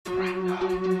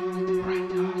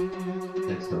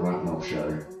the Ratnob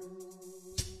Show.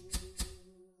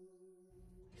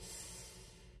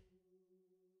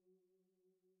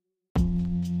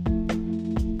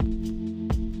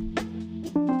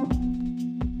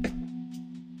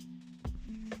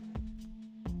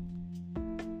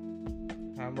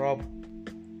 I'm Rob.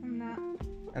 I'm Nat.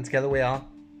 And together we are...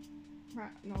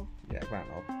 Ratnob. Yeah,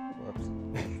 Ratnob. Whoops.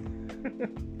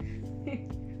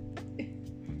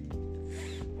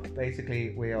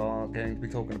 Basically, we are going to be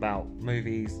talking about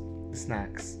movies,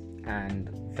 snacks, and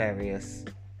various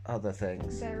other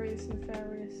things. Various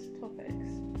nefarious topics.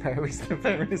 Various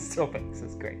nefarious topics.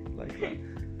 That's great. Like that.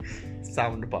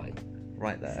 Soundbite.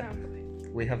 Right there.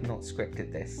 Soundbite. We have not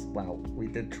scripted this. Well, we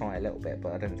did try a little bit,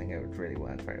 but I don't think it would really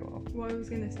work very well. What I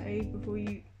was going to say before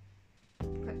you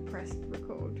pressed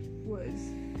record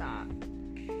was that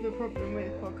the problem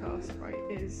with podcasts, right,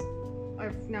 is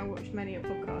I've now watched many a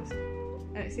podcast,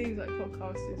 and it seems like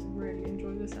podcasters really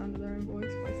enjoy the sound of their own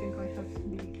voice, but I think I have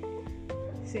the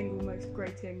single most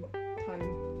grating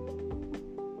tone.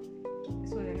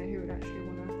 So I don't know who would actually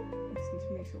want to listen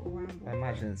to me sort of ramble. I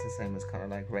imagine it's the same as kind of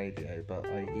like radio, but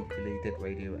I equally did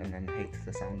radio and then hate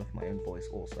the sound of my own voice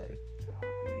also.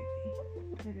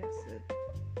 Maybe that's the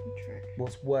trick.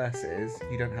 What's worse is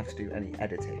you don't have to do any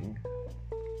editing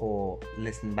or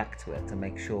listen back to it to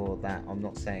make sure that I'm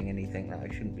not saying anything that I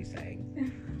shouldn't be saying.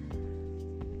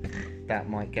 That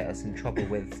might get us in trouble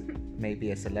with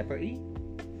maybe a celebrity.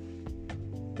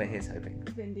 But here's hoping.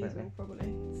 Vin Diesel,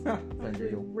 probably. Vin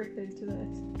Diesel. Rip into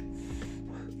this.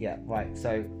 Yeah, right.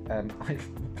 So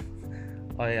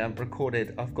I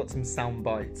recorded. I've got some sound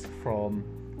bites from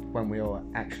when we were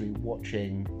actually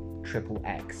watching Triple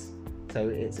X. So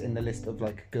it's in the list of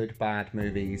like good bad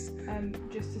movies.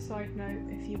 Just a side note: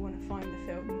 if you want to find the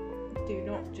film, do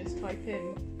not just type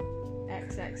in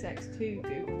XXX to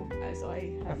Google, as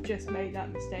I have just made that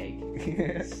mistake.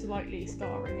 Slightly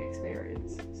scarring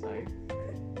experience. So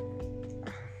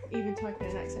even typing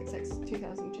in XXX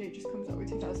 2002 just comes up with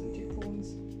 2002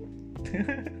 porns.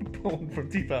 Porn from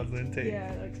 2002.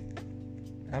 Yeah, like.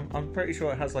 I'm pretty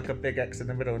sure it has like a big X in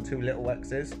the middle and two little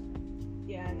X's.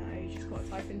 Yeah, no, you just got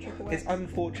to type in triple X. It's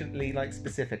unfortunately like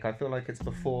specific. I feel like it's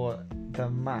before the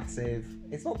massive.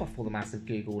 It's not before the massive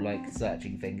Google like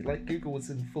searching thing. Like Google was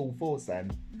in full force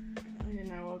then. I don't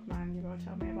know, old man. You gotta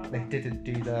tell me about They that. didn't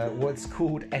do the what's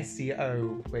called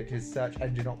SEO, which is search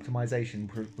engine optimization,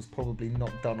 was probably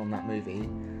not done on that movie.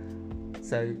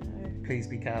 So please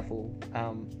be careful.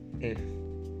 If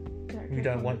you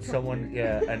don't want someone,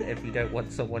 and if you don't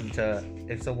want someone to,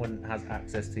 if someone has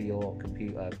access to your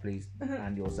computer, please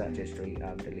and your search history,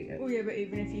 delete it. Well, yeah, but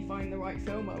even if you find the right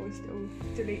film, I will still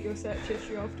delete your search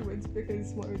history afterwards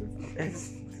because what would have...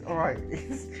 It's all right.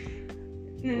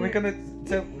 We're gonna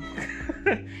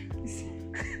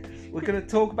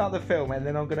talk about the film, and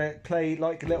then I'm gonna play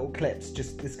like little clips.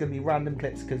 Just it's gonna be random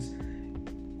clips because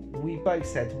we both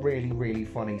said really, really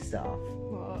funny stuff.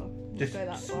 Well, Just go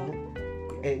that far.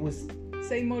 It was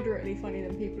Say moderately funny,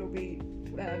 then people will be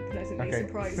pleasantly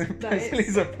surprised. Pleasantly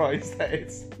surprised that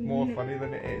it's more funny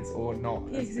than it is, or not.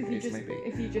 Yeah, As the case may be.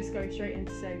 if you just go straight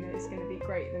into saying that it's going to be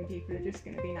great, then people are just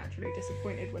going to be naturally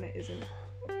disappointed when it isn't.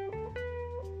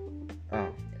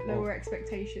 Lower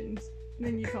expectations,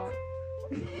 then you can't.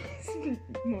 It's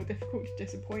more difficult to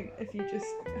disappoint if you just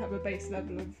have a base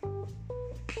level of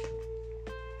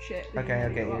shit. Okay, I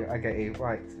get you.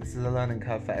 Right, this is a learning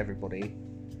curve for everybody.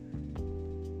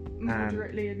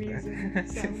 Moderately amusing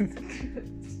sounds.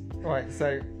 Right,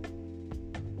 so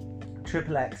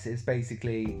Triple X is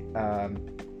basically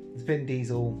it's Vin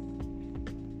Diesel.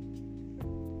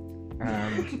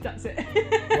 That's it.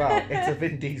 Well, it's a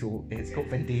Vin Diesel. It's got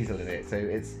Vin Diesel in it, so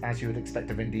it's as you would expect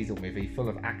a Vin Diesel movie, full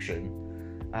of action.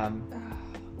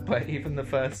 But even the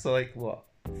first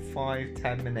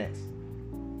 5-10 minutes,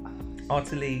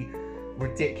 utterly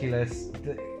ridiculous.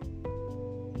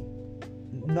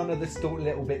 None of the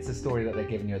little bits of story that they're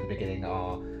giving you at the beginning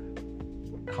are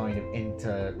kind of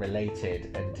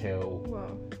interrelated until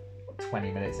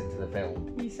 20 minutes into the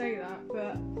film. You say that,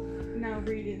 but now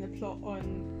reading the plot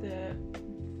on the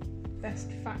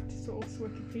best fact source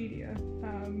Wikipedia,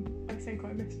 I think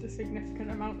I missed a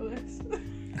significant amount of this.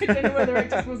 I don't know whether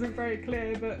it just wasn't very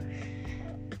clear, but...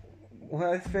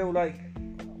 Well, I feel like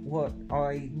what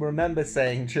I remember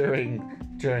saying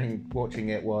during watching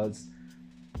it was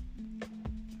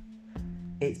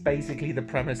it's basically the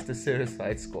premise to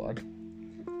Suicide Squad,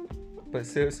 but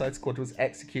Suicide Squad was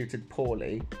executed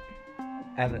poorly,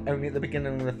 and only at the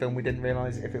beginning of the film we didn't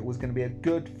realise if it was going to be a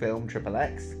good film, Triple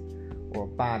X, or a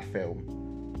bad film.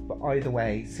 But either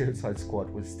way, Suicide Squad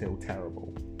was still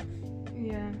terrible.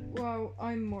 Yeah, well,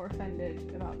 I'm more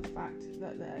offended about the fact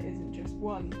that there isn't just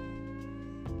one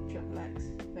triple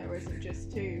X. There isn't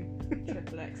just 2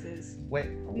 triple X's.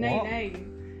 Wait, what? Nay.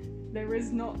 There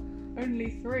is not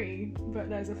only 3, but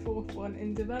there's a 4th one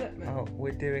in development. Oh,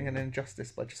 we're doing an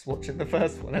injustice by just watching the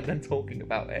first one and then talking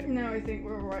about it. No, I think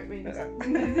we're alright. I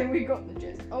think we got the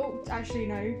gist. Oh, actually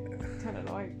no. Tell a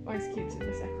lie. Ice Cube's in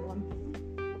the second one.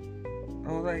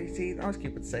 Oh, see, Ice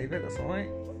Cube would save it, that's alright.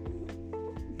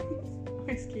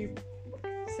 Ice Cube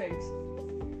saves.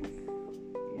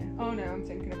 Yeah. Oh no, I'm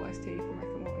thinking of Ice-T from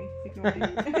Rick and Morty. Ignore me.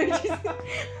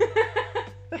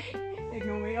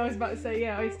 Ignore me. I was about to say,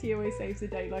 yeah, Ice-T always saves the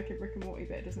day like in Rick and Morty,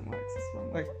 but it doesn't work, so it's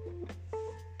wrong. Like,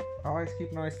 are Ice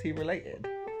Cube and Ice-T related?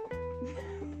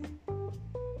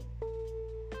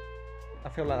 I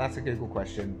feel like that's a Google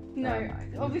question. No,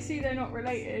 obviously they're not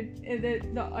related.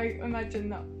 I imagine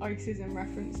that ice is in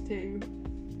reference to...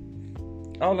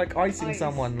 Oh, like icing ice.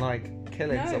 Someone, like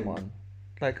killing someone.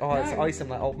 Like, it's icing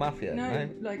like old mafia, no?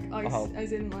 Like ice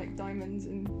as in like diamonds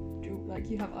and like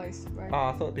you have ice, right? Oh,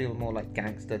 I thought it'd be more like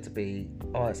gangster to be,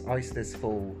 it's iced this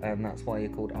fool and that's why you're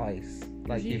called Ice.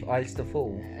 Like you've iced a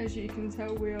fool. As you can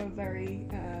tell, we are very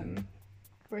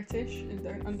British and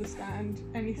don't understand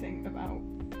anything about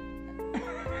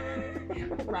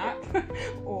rap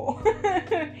or... What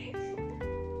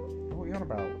are you on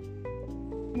about?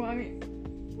 Well, I mean,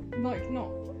 like not...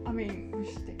 I mean, we're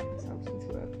sticking ourselves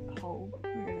into a hole.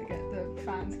 We're going to get the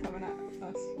fans coming at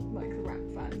us, like the rap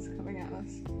fans coming at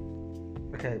us.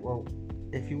 Okay, well,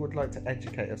 if you would like to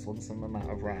educate us on some amount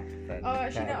of rap, then oh,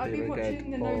 actually, no, I've been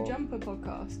watching the No or... Jumper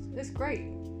podcast. It's great.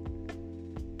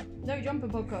 No Jumper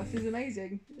podcast is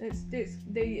amazing. It's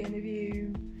they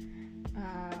interview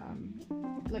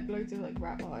like loads of like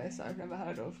rap artists that I've never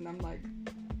heard of, and I'm like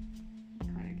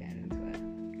kind of getting into it.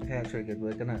 Okay, that's really good.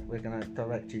 We're gonna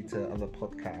direct you to other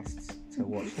podcasts to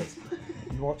watch this.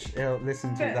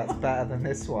 Listen to that's better than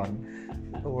this one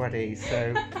already.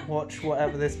 So watch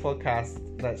whatever this podcast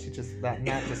that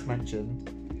Nat just mentioned,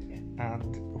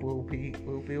 and we'll be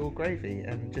all gravy.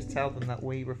 And just tell them that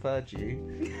we referred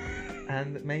you,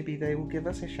 and maybe they will give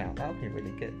us a shout. That would be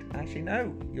really good. Actually,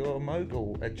 no, you're a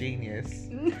mogul, a genius.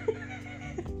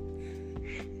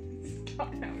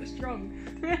 Stop, that was strong.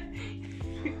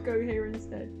 Go here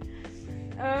instead.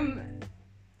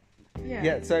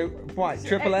 Yeah. So right,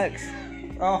 Triple X.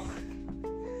 Oh,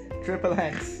 Triple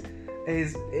X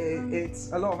is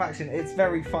it's a lot of action. It's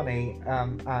very funny,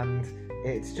 and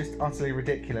it's just utterly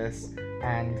ridiculous.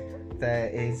 And there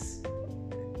is.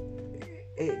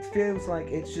 It feels like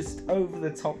it's just over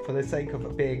the top for the sake of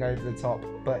it being over the top,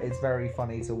 but it's very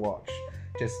funny to watch,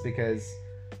 just because.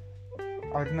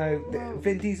 I don't know. Well,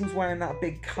 Vin Diesel's wearing that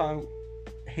big coat.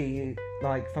 He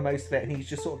for most of it, and he's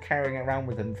just sort of carrying it around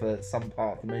with him for some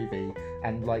part of the movie,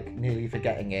 and like nearly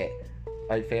forgetting it.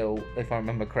 I feel, if I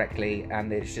remember correctly,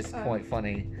 and it's just quite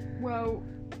funny. Well,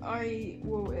 I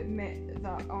will admit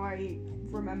that I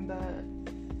remember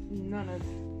none of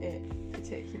it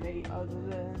particularly, other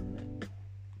than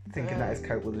thinking that his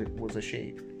coat was a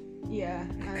sheep. Yeah,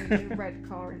 and the red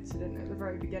car incident at the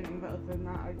very beginning. But other than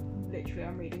that,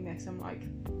 I'm reading this. I'm like,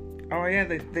 oh yeah,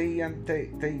 they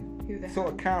sort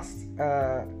of cast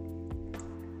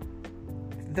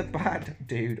the bad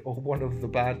dude or one of the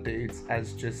bad dudes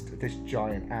as just this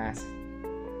giant ass,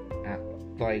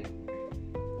 like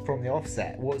from the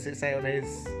offset. What does it say on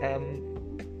his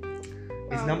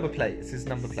number plate? It's his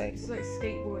number plate. It's like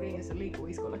skateboarding is illegal.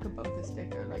 He's got like a bumper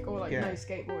sticker, like no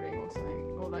skateboarding or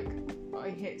something, or like I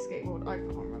hit skateboard. I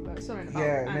can't remember. Something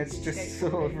about and it's just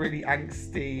sort of really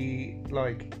angsty,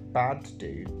 like bad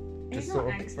dude. He's just not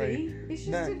sort of angsty. He's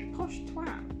just a posh twat.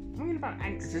 I'm talking about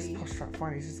angsty. It's just posh twat.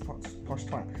 Fine, he's just posh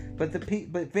twat. But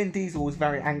Vin Diesel was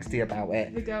very angsty about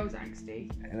it. The girl's angsty.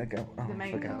 And the girl. Oh, the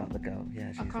main forget girl. about the girl.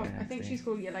 Yeah, she's I think she's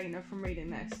called Yelena from reading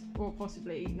this, or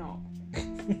possibly not.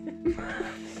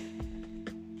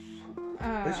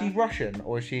 Is she Russian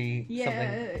or is she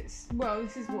something? something? Well,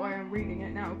 this is why I'm reading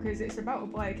it now, because it's about a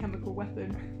biochemical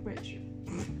weapon, which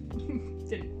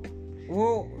didn't.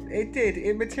 Well, it did.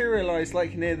 It materialised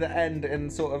like near the end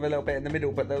and sort of a little bit in the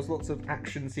middle, but there was lots of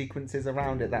action sequences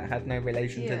around it that had no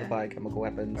relation to the biochemical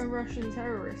weapons. A Russian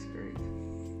terrorist group.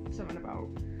 Something about.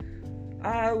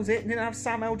 Was it? Didn't it have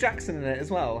Samuel Jackson in it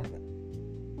as well?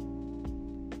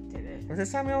 Did it? Was it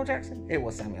Samuel L. Jackson? It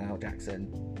was Samuel L.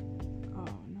 Jackson. Oh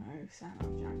no,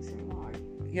 Samuel Jackson, why?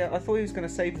 Yeah, I thought he was going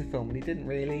to save the film, and he didn't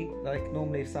really. Like,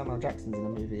 normally if Samuel Jackson's in a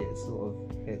movie, it's sort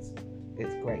of, it's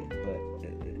great, but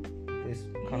this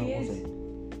kind of wasn't.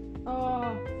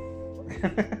 Oh.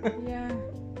 Yeah.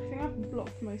 I think I've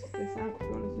blocked most of this out, to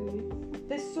be honest with you.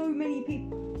 There's so many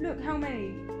people. Look how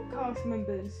many cast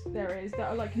members there is that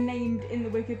are like named in the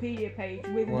Wikipedia page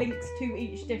with links to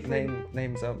each different.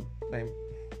 Name.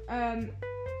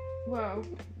 Well,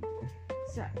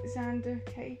 Xander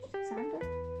Cage.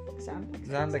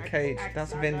 Xander Cage.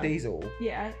 That's Vin Diesel.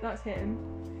 Yeah, that's him.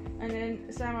 And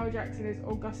then Samuel Jackson is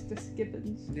Augustus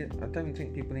Gibbons. Yeah, I don't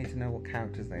think people need to know what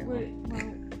characters they are. Well,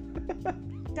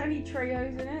 Danny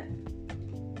Trejo's in it.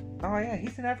 Oh yeah,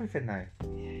 he's in everything now.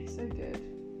 Yeah, he's so good.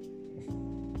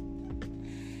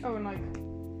 Oh, and like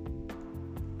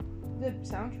the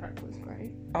soundtrack was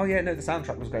great. Oh yeah, no, the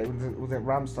soundtrack was great. Was it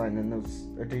Rammstein? And there was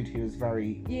a dude who was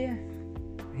very... Yeah.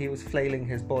 He was flailing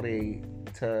his body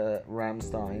to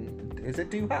Rammstein. Is it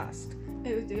Du Hast?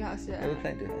 It was Du Hast, yeah. It was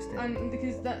playing Du Hast, yeah. And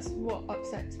because that's what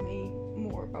upsets me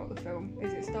more about the film,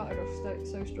 is it started off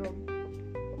so strong.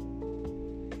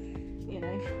 You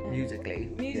know? Musically,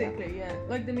 yeah.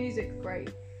 Like, the music's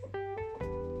great.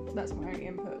 That's my only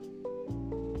input.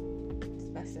 It's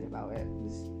the best thing about it,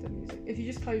 is the music. If you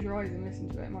just close your eyes and listen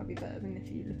to it, it might be better than if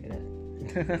you look at it.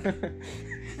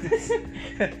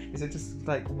 Is it just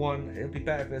like one... It would be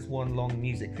better if there's one long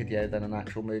music video than an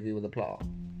actual movie with a plot.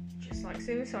 Just like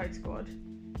Suicide Squad.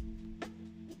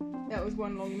 That was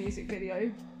one long music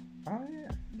video. Oh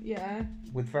yeah. Yeah.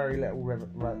 With very little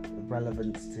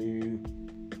relevance to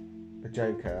the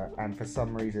Joker, and for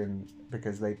some reason,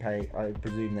 because I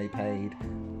presume they paid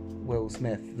Will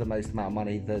Smith the most amount of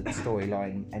money, the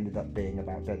storyline ended up being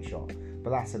about Deadshot.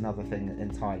 But that's another thing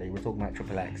entirely. We're talking about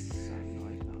Triple X. So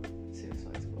annoyed about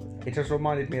Suicide Squad. It just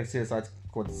reminded me of Suicide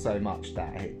Squad so much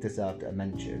that it deserved a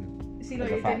mention. See, like,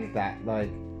 the fact that, like,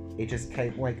 it just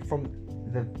came, like, from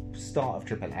the start of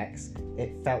Triple X,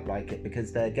 it felt like it,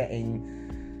 because they're getting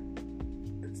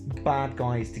bad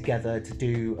guys together to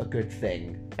do a good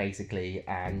thing, basically,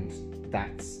 and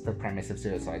that's the premise of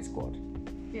Suicide Squad.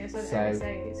 Yeah, so the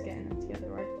NSA is getting them together,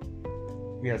 right?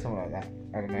 Yeah, something like that.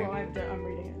 I don't know. Well, I'm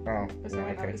reading it. Oh, so yeah,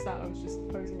 I okay. noticed that. I was just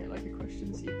posing it like a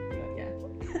question, so you could be like,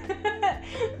 yeah.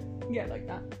 Yeah, like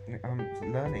that.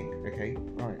 I'm learning, okay?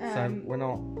 Right, so we're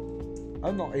not...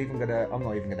 I'm not even gonna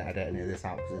edit any of this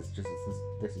out, because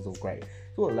this is all great.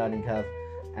 It's all a learning curve,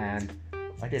 and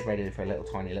I did radio for a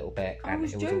tiny little bit, and I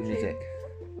was it joking. was all music.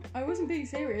 I wasn't being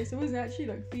serious. I wasn't actually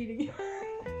like feeding you.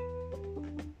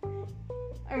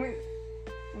 I mean,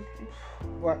 okay.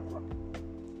 Well,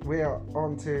 we are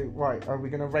on to... Right, are we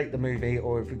going to rate the movie,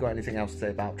 or have we got anything else to say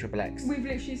about Triple X? We've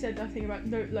literally said nothing about,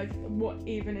 like, what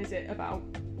even is it about?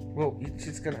 Well,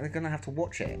 they're going to have to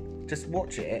watch it. Just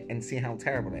watch it and see how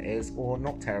terrible it is, or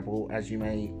not terrible, as you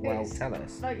may tell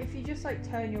us. Like, if you just, like,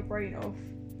 turn your brain off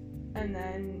and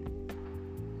then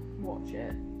watch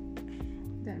it,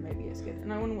 then maybe it's good.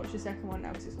 And I want to watch the second one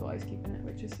now because it's got Ice Cube in it,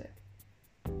 which is sick.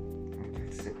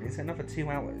 It's another 2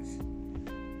 hours.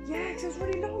 Yeah, because it was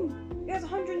really long. It was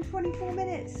 124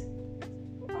 minutes.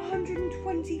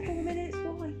 124 minutes,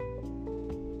 why?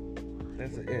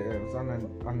 It was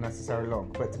unnecessarily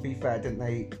long. But to be fair, didn't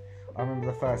they... I remember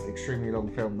the first extremely long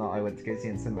film that I went to go see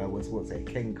in cinema was,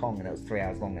 King Kong, and it was 3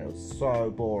 hours long, and it was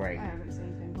so boring. I haven't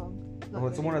seen King Kong. Well,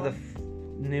 it's one of the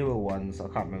newer ones. I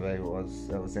can't remember who it was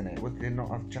that was in it. Did it not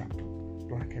have Jack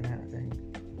Black in it, I think?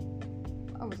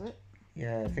 Oh, was it?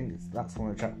 Yeah, I think that's the one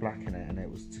with Jack Black in it, and it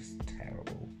was just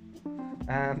terrible.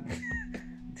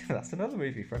 That's another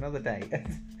movie for another day.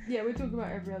 Yeah, we talk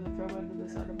about every other film under the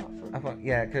sun apart from...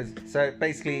 Yeah, because so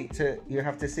basically, you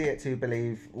have to see it to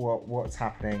believe what's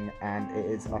happening, and it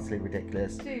is utterly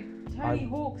ridiculous. Dude, Tony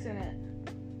Hawk's in it.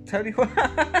 Tony Hawk?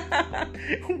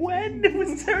 When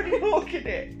was Tony Hawk in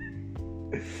it?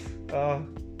 Oh,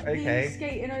 okay. He's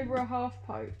skating over a half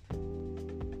pipe.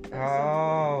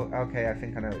 Oh, okay. I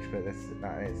think I know which bit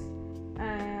that is.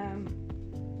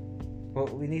 Well,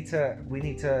 we need to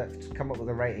come up with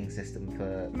a rating system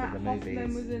for Matt the movies.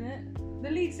 Hoffman was in it.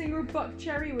 The lead singer of Buck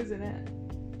Cherry was in it.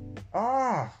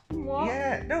 Ah, what?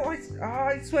 Yeah. No,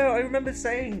 I swear I remember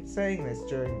saying this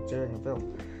during the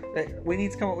film. We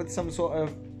need to come up with some sort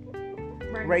of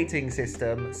rating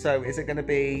system. So is it going to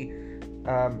be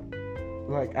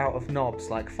like out of knobs,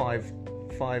 like 5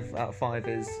 out of 5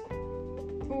 is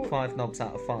 5 knobs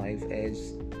out of 5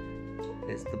 is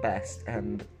the best,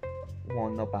 and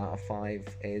 1 knob out of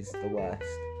 5 is the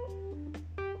worst.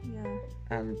 Yeah.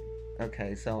 And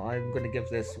okay, so I'm going to give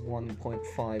this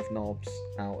 1.5 knobs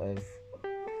out of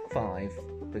 5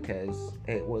 because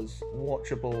it was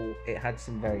watchable. It had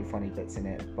some very funny bits in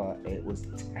it, but it was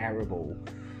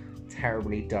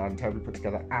terribly done, terribly put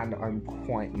together, and I'm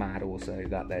quite mad also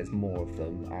that there's more of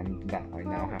them and that I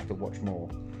now have to watch more.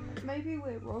 Maybe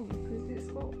we're wrong because it's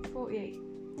got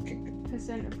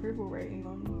 48% approval rating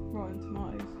on Rotten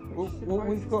Tomatoes. What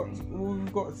we've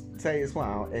got to say as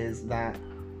well is that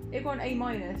it got an A-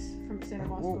 from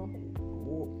Cinema Score.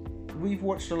 We've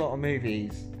watched a lot of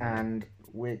movies, and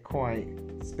we're quite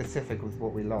specific with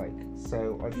what we like.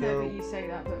 So I No, feel. but you say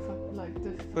that, but like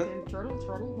the fucking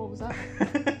throttle. What was that?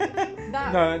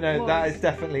 No, that's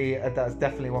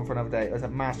definitely one for another day. It was a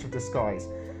Master of Disguise.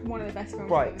 One of the best films.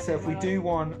 Right. So if we do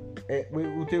one, we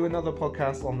will do another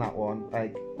podcast on that one,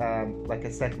 like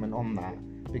a segment on that,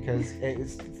 because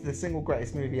it's the single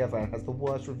greatest movie ever. It has the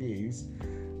worst reviews,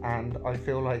 and I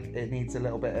feel like it needs a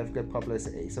little bit of good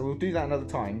publicity. So we'll do that another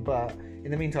time. But in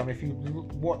the meantime, if you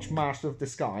watch Master of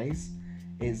Disguise,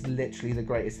 it's literally the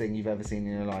greatest thing you've ever seen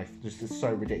in your life. Just it's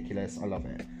so ridiculous. I love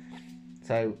it.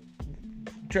 So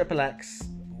XXX,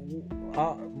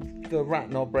 the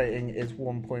Ratnob rating is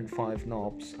 1.5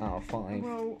 knobs out of 5.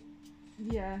 Well,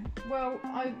 yeah. Well,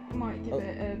 I might give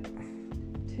it a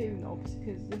 2 knobs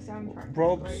because the soundtrack.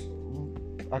 Rob's.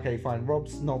 Okay, fine.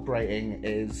 Rob's knob rating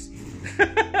is.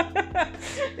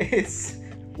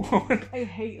 I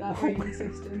hate that rating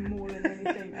system more than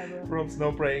anything ever. Rob's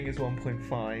knob rating is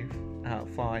 1.5 out of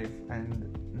 5,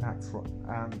 and Nat's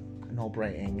knob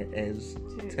rating is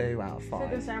 2 out of 5.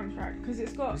 For the soundtrack, because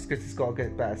it's got a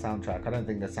better soundtrack. I don't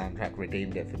think the soundtrack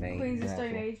redeemed it for me. Queens of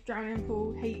Stone Age, Drowning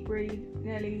Pool, Hatebreed,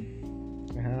 Nelly,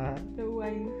 Lil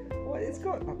Wayne. What it's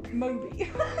got? Moby.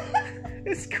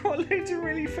 It's got loads of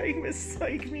really famous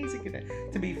psych music in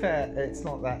it. To be fair, it's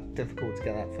not that difficult to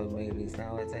get that for movies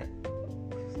now, is it?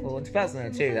 Well, in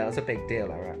 2002, that was a big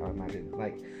deal, I imagine.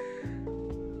 Like,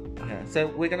 yeah. So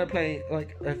we're gonna play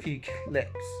like a few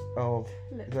clips of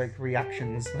like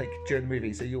reactions, like during the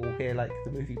movie. So you'll hear like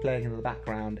the movie playing in the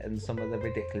background and some of the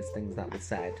ridiculous things that were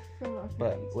said.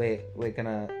 But we're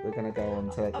gonna go on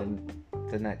to like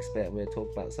the next bit. We'll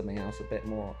talk about something else a bit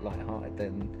more lighthearted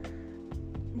than.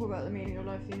 What about the meaning of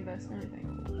life, the universe, and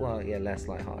everything? Well, yeah, less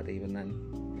lighthearted even then,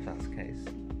 if that's the case.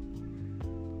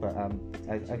 But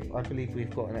I believe we've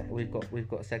got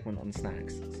a segment on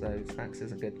snacks. So snacks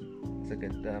is a good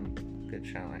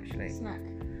shout actually. Snack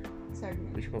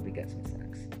segment. We should probably get some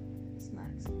snacks.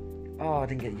 Snacks. Oh, I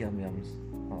didn't get yum yums.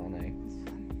 Oh no. It's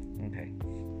fine. Okay.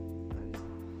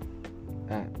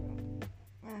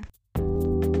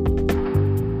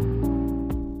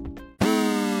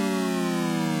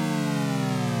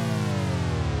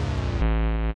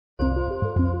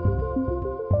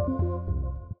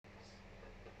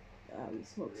 We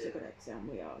smoke cigarettes and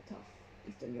we are tough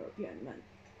Eastern European men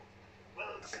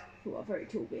who are very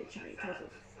tall with shiny trousers.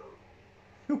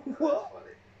 What?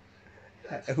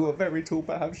 Who are very tall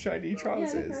but have shiny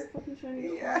trousers. Yeah, very fucking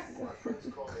shiny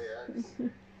trousers.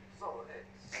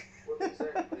 What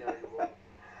exactly are you wanting?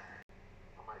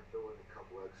 I might throw in a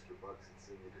couple extra bucks and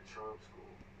send you to charm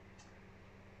school.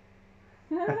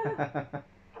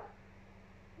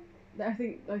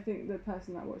 I think the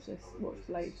person that watched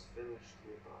Blade.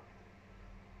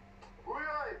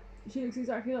 She looks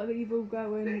exactly like the evil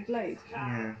girl in Blade.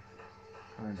 Yeah,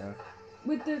 kind of.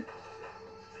 With the.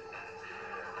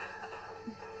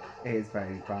 It is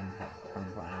very vampire.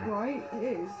 Right, it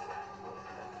is.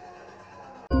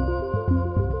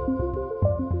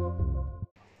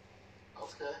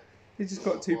 Okay. They just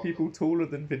got 2 people taller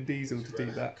than Vin Diesel to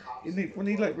do that. When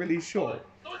he's like really short.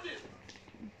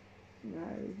 No,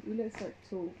 he looks like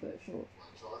tall but short.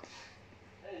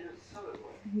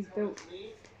 He's built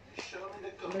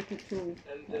like a tall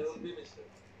person.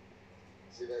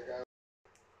 See that guy?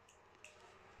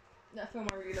 That film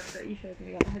I really loved that you showed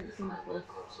me that I hadn't seen before.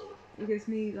 It gives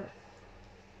me like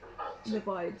the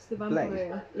vibes, the vampire.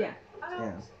 Blade. Yeah.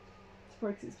 Yeah.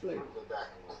 Surprised it's blue.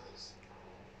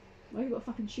 Why you got a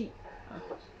fucking sheep?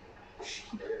 It's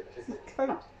a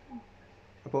coat.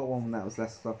 I bought one that was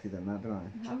less fluffy than that, didn't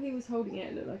I? How he was holding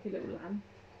it looked like a little lamb.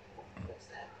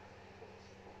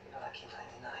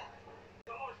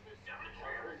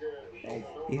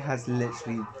 He has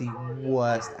literally the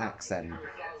worst accent.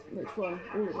 Which one?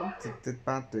 All of them. The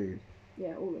bad dude.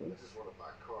 Yeah, all of them. Just want to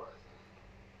buy cars.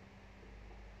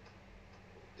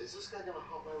 Is this guy gonna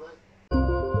hump my leg?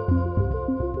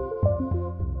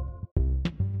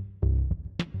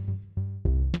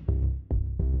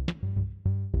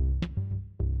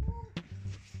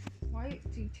 Why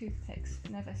do toothpicks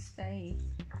never stay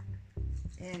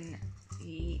in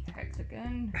the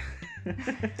hexagon?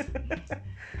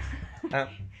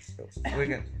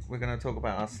 We're gonna talk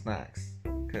about our snacks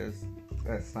because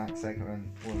a snack segment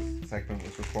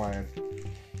was required.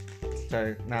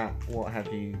 So Nat, what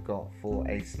have you got for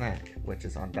a snack, which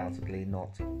is undoubtedly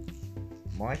not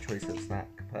my choice of snack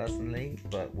personally,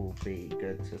 but will be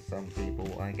good to some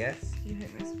people, I guess. Do you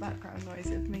think this background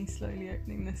noise of me slowly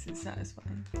opening this is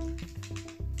satisfying?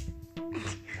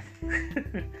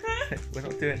 We're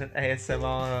not doing an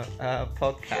ASMR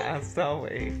podcast, are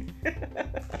we?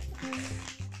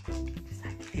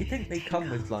 You think they come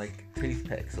with like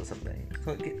toothpicks or something.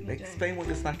 So, explain what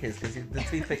your snack is, because the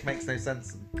toothpick makes no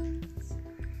sense.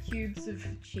 Cubes of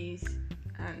cheese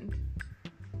and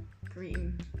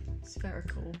green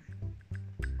spherical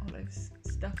olives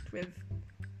stuffed with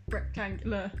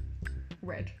rectangular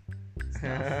red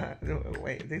stuff.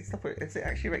 Wait, is it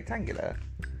actually rectangular?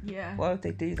 Yeah. Why would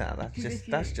they do that? That's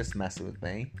If just messing with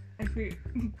me. If we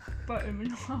bite them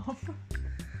in half,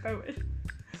 voted.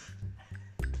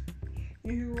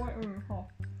 You bite them in half.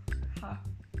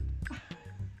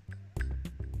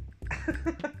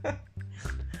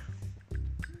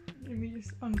 Let me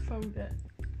just unfold it.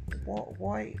 What?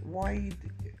 Why?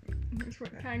 It's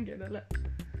rectangular, look.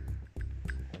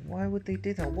 Why would they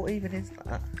do that? What even is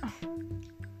that?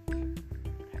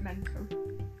 Pimento.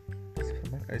 Is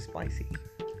pimento spicy?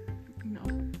 No.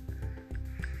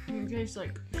 It tastes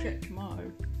like shit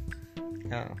tomato.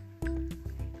 Oh.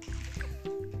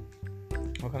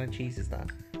 What kind of cheese is that?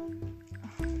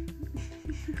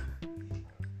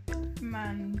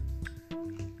 Manchego.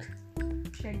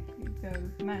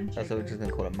 That's what we're just going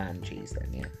to call it man cheese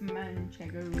then, yeah?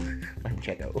 Manchego.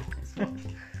 Manchego. It's not.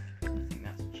 I think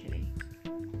that's chili.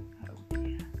 Oh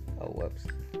dear. Oh, whoops.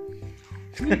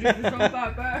 You did this on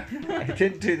purpose. I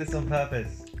didn't do this on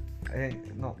purpose. I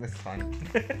think not this time.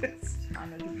 It's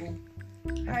manageable.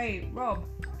 Hey, Rob.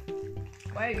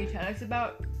 Why don't you tell us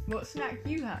about what snack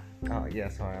you have? Oh, yeah,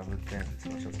 sorry, I was doing too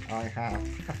much of I have.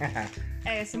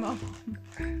 ASMR.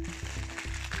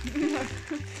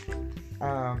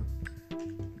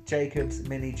 Jacob's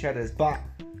mini cheddars, but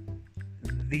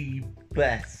the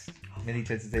best mini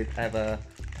cheddars they've ever.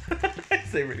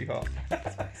 It's really hot.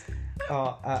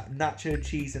 Nacho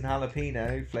cheese and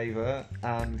jalapeno flavour,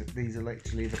 and these are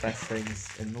literally the best things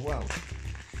in the world.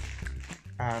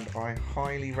 And I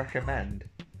highly recommend.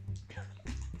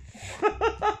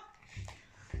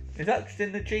 Is that just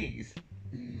in the cheese?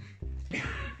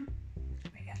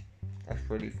 That's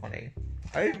really funny.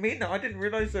 I didn't mean that. I didn't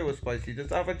realise they were spicy. Does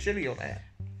it have a chili on it?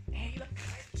 Hey, look,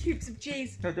 cubes of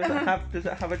cheese. No, does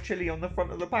it have a chili on the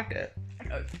front of the packet?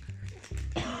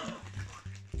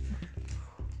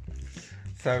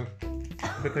 So,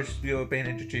 because you're being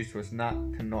introduced to us, Nat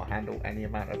cannot handle any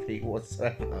amount of heat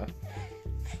whatsoever.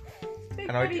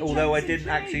 And although I didn't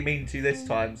actually mean to this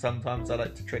time, sometimes I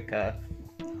like to trick her.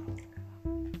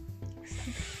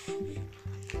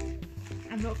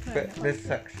 I'm not playing. But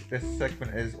this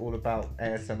segment is all about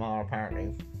ASMR,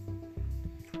 apparently.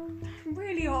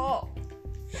 Really hot.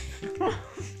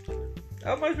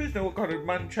 I'm supposed to know what kind of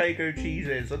manchego cheese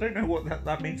is. I don't know what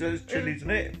that means. There's chilies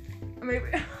in it. I mean,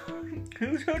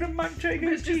 Who's heard of manchego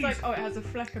it's cheese? just like, oh, it has a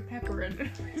fleck of pepper in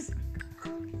it.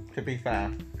 To be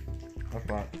fair, that's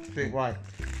right. Right.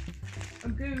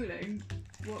 I'm googling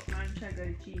what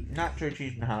manchego cheese is. Nacho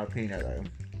cheese and jalapeno though,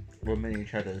 or mini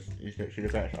cheddars is literally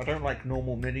the best. I don't like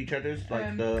normal mini cheddars,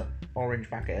 like the orange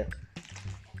packet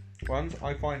ones.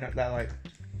 I find that they're like,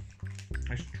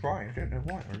 I just dry. I don't know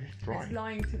why. I just dry. It's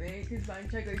lying to me because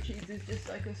manchego cheese is just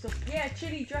like a soft. Yeah,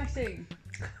 chili dressing.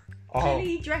 Oh.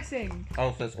 Chili dressing.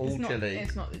 Oh, so it's all It's chili.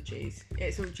 It's not the cheese.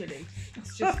 It's all chili.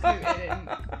 It's just coated in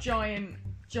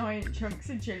giant chunks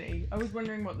of chili. I was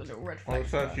wondering what the little red Well, it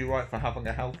flags serves you right for having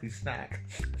a healthy snack.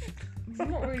 It's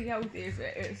not really healthy, is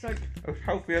it? It's like It's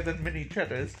healthier than mini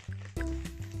cheddars.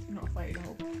 not if I eat a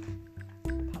whole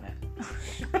pallet.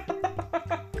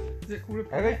 Is it called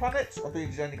a Are they pallet? punnets? I think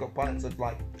it's only got punnets of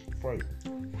like fruit.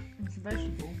 It's a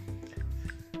vegetable.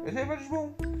 Is it a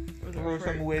vegetable? Or is it Or a some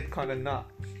fruit? weird kind of nut?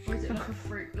 Or is it like a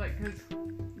fruit, like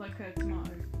a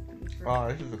tomato? Oh,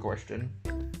 this is a question.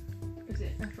 Is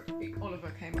it a fruit?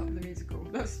 Oliver came up with the musical.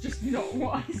 That's just not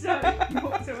what I said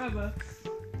whatsoever.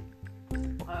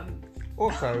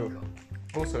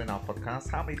 Also in our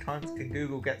podcast, how many times can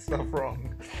Google get stuff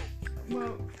wrong?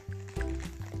 Well,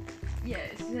 yeah,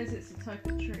 it says it's a type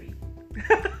of tree.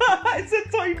 It's a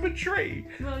type of tree.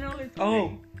 Well, an olive tree.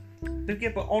 Oh, yeah,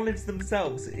 but olives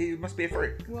themselves, it must be a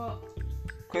fruit. What?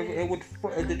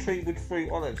 Because the tree would fruit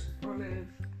olives. Olive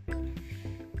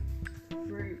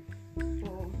fruit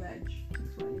or veg.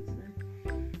 That's what I need to know.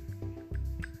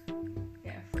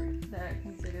 Yeah, fruit. They're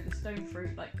considered a stone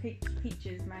fruit like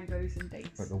peaches, mangoes, and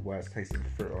dates. Like the worst tasting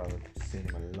fruit I've ever seen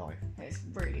in my life. It's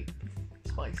really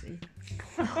spicy.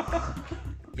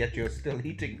 Yet you're still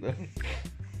eating them.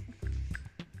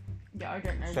 Yeah, I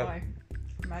don't know So- why.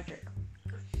 Magic.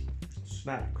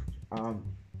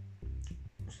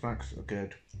 Snacks are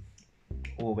good.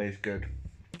 Always good.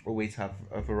 Always have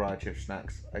a variety of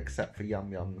snacks, except for Yum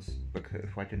Yums, because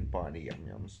I didn't buy any Yum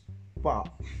Yums. But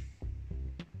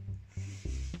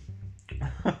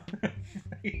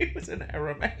it was an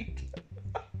error made.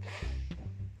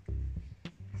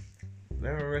 They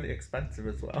were really expensive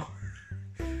as well.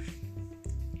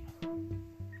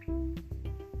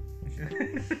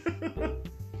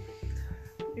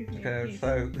 Okay,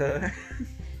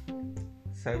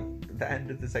 so the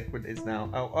end of the segment is now.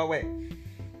 Oh wait.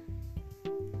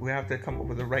 We have to come up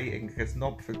with a rating because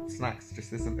Knob for snacks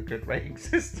just isn't a good rating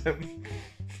system.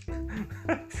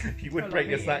 You wouldn't rate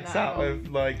your snacks out of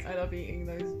like. I love eating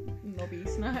those knobby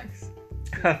snacks.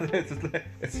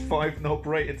 It's 5 knob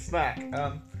rated snack.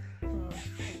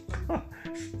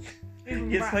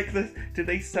 It's like the. Do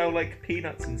they sell like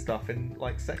peanuts and stuff in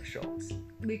like sex shops?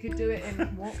 We could do it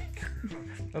in what?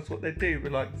 That's what they do. We're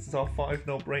like, this is our 5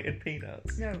 knob rated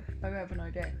peanuts. No, I have an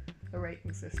idea. A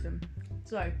rating system.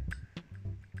 So.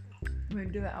 I'm going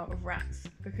to do it out of rats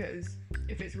because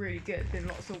if it's really good, then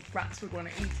lots of rats would want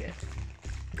to eat it.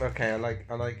 Okay, I like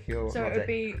your. So logic. it would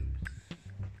be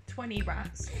 20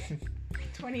 rats.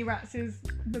 20 rats is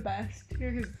the best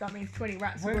because that means 20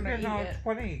 rats would want to eat it.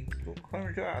 20. Can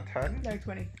we do it out of 10? No,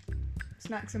 20.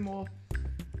 Snacks are more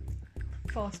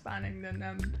fast spanning than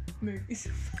movies.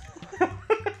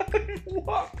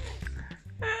 What?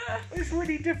 It's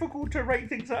really difficult to rate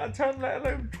things out of 10, let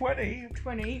alone 20.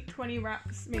 20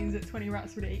 rats means that 20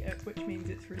 rats would eat it, which means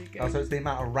it's really good. Oh, so it's the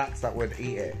amount of rats that would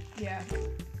eat it. Yeah.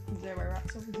 0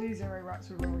 rats, obviously 0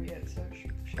 rats would all eat it, so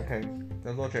shit. Okay,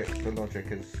 the logic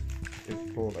is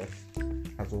flawless,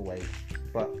 as always.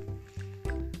 But,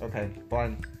 okay,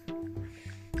 fine.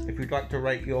 If you'd like to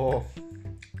rate your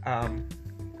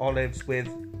olives with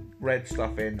red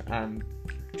stuff in and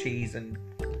cheese and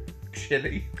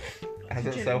chilli, as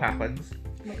it so happens.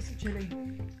 Lots of chilli.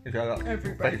 If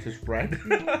your face is red.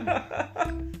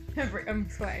 I'm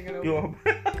sweating a little.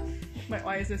 My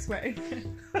eyes are sweating.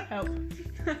 Help.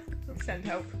 Send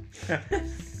help.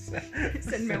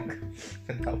 Send milk.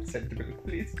 Send help, send milk,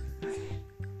 please.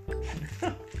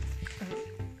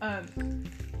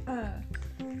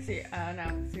 See,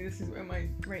 this is where my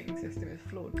rating system is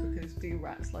flawed because do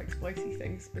rats like spicy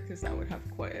things? Because that would have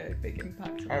quite a big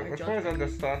impact on my As far as I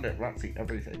understand it, rats eat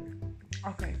everything.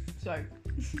 Okay, so...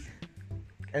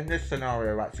 In this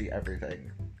scenario, rats eat everything.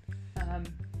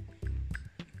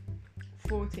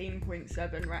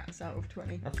 14.7 rats out of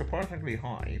 20. That's surprisingly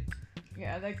high.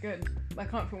 Yeah, they're good. I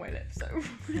can't feel my lips, so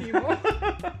anymore.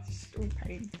 It's just all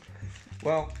pain.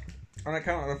 Well, on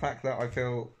account of the fact that I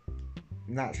feel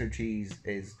nacho cheese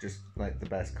is just like the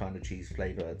best kind of cheese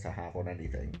flavour to have on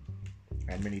anything,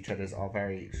 and mini cheddars are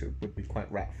would be quite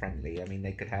rat friendly. I mean,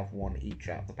 they could have one each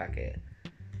out of the packet,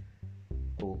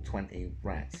 all 20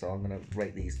 rats. So I'm going to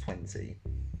rate these 20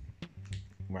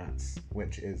 rats,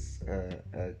 which is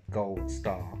a gold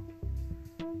star,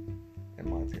 in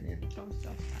my opinion. Gold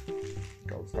star snack.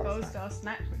 Gold star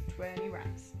snack with 20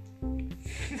 rats.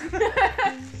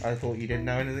 I thought you didn't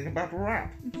know anything about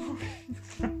rap.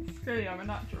 Clearly, I'm a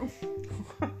natural.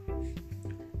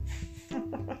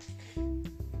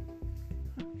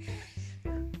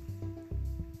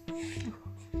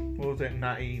 What was it?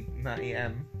 Natty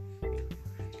M.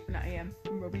 Natty M.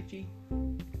 Robbie G.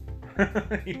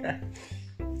 Yeah.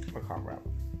 I can't rap.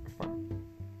 It's fun.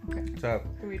 Okay. So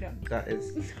are we done? That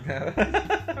is.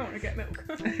 I want to get milk.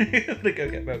 You're gonna go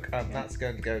get milk. That's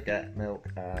going to go get milk,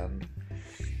 and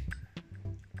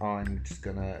I'm just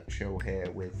gonna chill here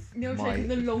with You're my taking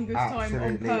the longest time on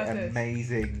absolutely purpose.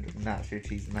 amazing nacho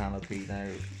cheese and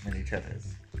jalapeno mini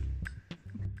cheddars.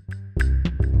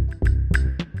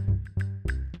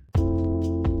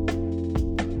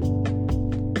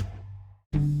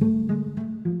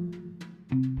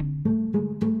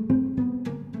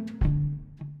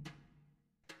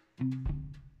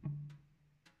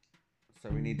 So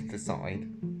we need to decide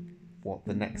what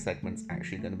the next segment's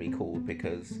actually going to be called,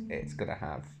 because it's going to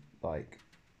have like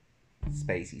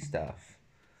spacey stuff,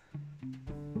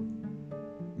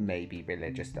 maybe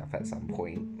religious stuff at some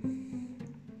point,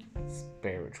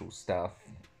 spiritual stuff.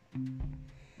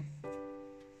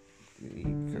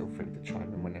 You feel free to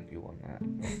chime in whenever you want that.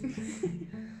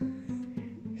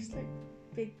 Just like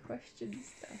big question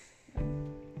stuff.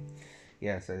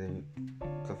 Yeah, so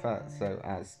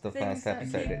as the Things first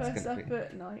episode, that keep it's us going up to be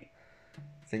at night.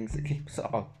 things that keep us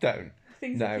up. Oh, don't.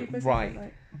 Things No, that keep us right. up at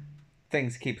night.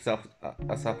 Things that keep us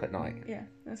up at night. Yeah,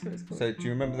 that's what it's called. So do you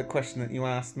remember the question that you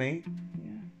asked me?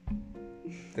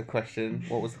 Yeah. The question.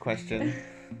 What was the question?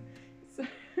 So,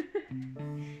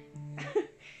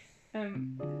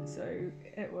 so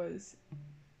it was,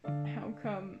 how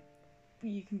come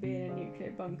you can be in a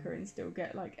nuclear bunker and still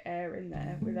get like air in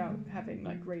there without having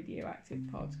like radioactive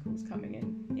particles coming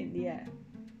in the air?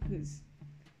 Because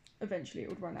eventually it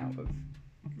would run out of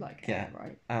like air,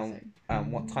 right?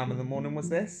 What time of the morning was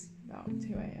this? About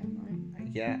 2 a.m, right?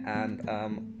 Yeah, and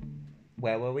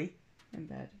where were we? In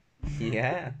bed.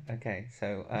 Yeah. Okay.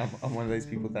 So I'm one of those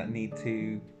people that need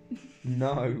to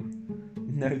know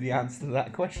know the answer to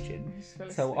that question. Just fell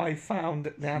So asleep. I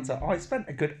found the answer. I spent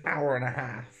a good hour and a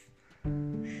half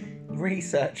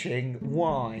researching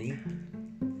why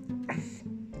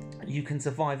you can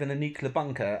survive in a nuclear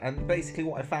bunker, and basically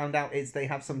what I found out is they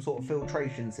have some sort of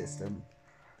filtration system.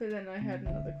 But then I had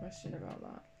another question about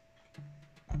that.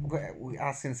 We'll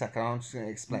ask in a second. I'm just going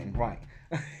to explain. Right.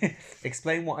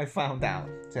 Explain what I found out.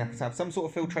 So you have to have some sort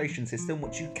of filtration system,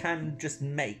 which you can just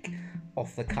make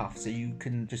off the cuff. So you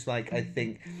can just, like, I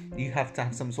think you have to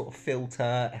have some sort of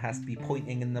filter. It has to be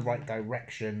pointing in the right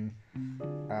direction.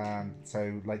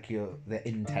 So, like, the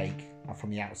intake from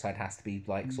the outside has to be,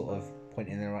 like, sort of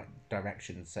pointing in the right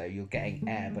direction. So you're getting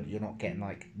air, but you're not getting,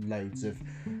 like, loads of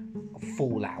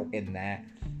fallout in there.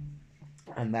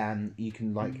 And then you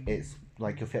can, like, it's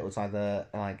like your filter's either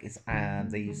like it's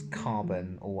they use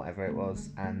carbon or whatever it was,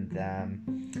 and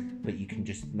but you can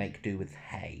just make do with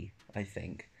hay, I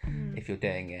think, if you're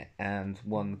doing it. And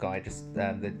one guy just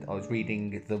I was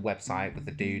reading the website with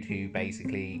the dude who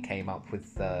basically came up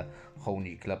with the whole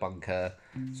nuclear bunker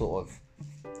sort of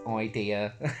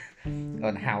idea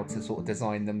on how to sort of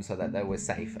design them so that they were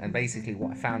safe. And basically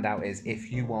what I found out is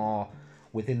if you are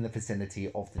within the vicinity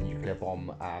of the nuclear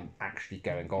bomb actually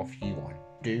going off, you are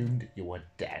doomed, you are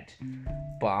dead.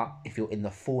 But if you're in the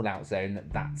fallout zone,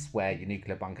 that's where your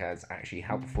nuclear bunker is actually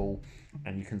helpful,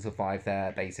 and you can survive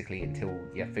there basically until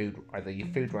either your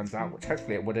food runs out, which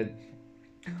hopefully it wouldn't,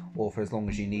 or for as long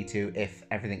as you need to, if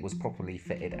everything was properly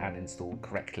fitted and installed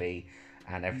correctly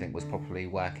and everything was properly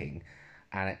working.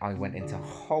 And I went into a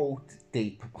whole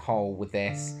deep hole with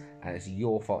this, and it's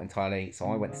your fault entirely. So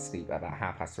I went to sleep at about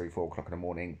 3:30, 4 o'clock in the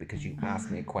morning because you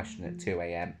asked me a question at 2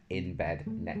 a.m. in bed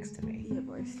next to me. Yeah,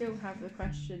 but I still have the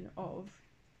question of,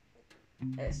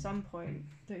 at some point,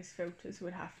 those filters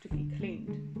would have to be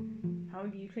cleaned. How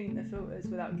do you clean the filters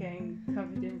without getting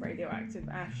covered in radioactive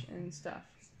ash and stuff?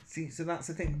 See, so that's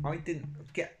the thing. I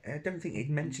don't think it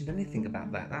mentioned anything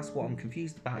about that. That's what I'm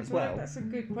confused about as well. That's a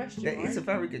good question. It's a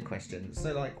very good question.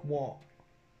 So, like, what?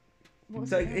 What's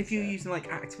So the if you're answer?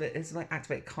 using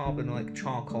activate carbon or like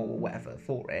charcoal or whatever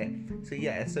for it,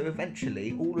 so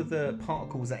eventually all of the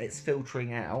particles that it's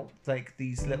filtering out, like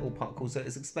these little particles, so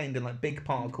it's explained in like big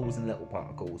particles and little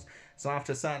particles. So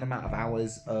after a certain amount of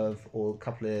hours or a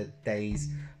couple of days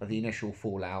of the initial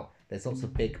fallout, there's lots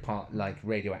of big like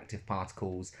radioactive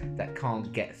particles that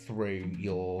can't get through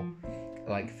your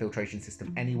like filtration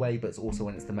system anyway, but it's also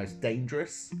when it's the most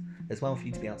dangerous as well for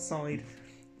you to be outside.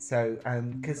 So,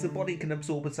 because the body can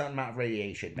absorb a certain amount of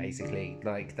radiation, basically,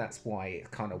 like that's why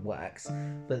it kind of works.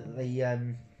 But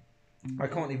I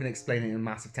can't even explain it in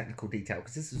massive technical detail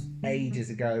because this was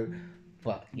ages ago.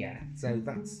 But yeah, so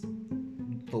that's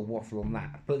the waffle on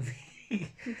that. But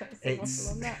That's the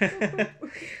waffle on that.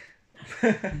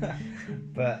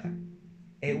 but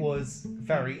it was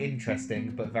very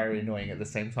interesting, but very annoying at the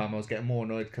same time. I was getting more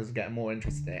annoyed because I was getting more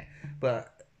interested in it.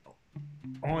 But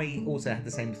I also had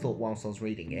the same thought whilst I was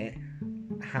reading it.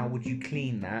 How would you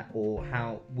clean that, or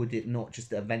how would it not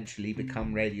just eventually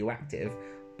become radioactive?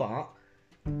 But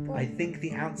I think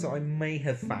the answer I may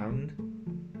have found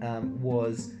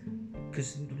was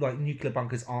because like nuclear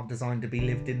bunkers aren't designed to be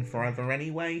lived in forever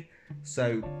anyway,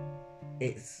 so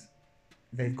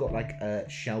they've got like a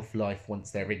shelf life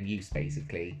once they're in use,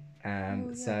 basically.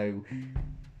 So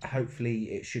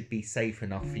hopefully it should be safe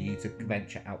enough for you to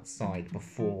venture outside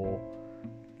before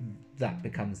that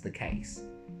becomes the case,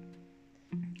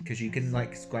 because you can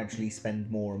like gradually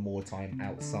spend more and more time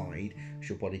outside because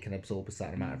your body can absorb a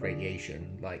certain amount of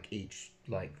radiation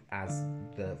as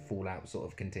the fallout sort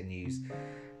of continues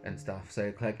and stuff.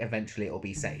 So like eventually it'll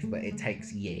be safe, but it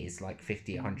takes years, like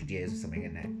 50, 100 years or something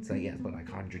in it. So yeah, it's about like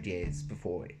 100 years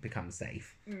before it becomes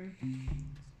safe.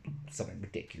 Something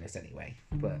ridiculous anyway.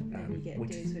 But you get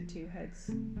dudes with two heads.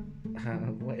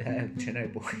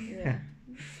 Chernobyl. Yeah.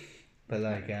 But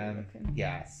like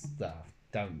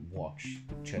don't watch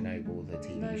Chernobyl, the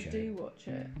TV No, show. do watch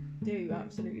it. Do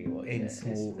absolutely watch in it.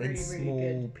 small, it's really, in really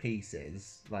small good.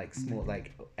 pieces, like small,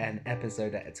 like an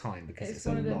episode at a time, because It's so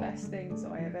one of the long. best things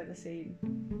I have ever seen.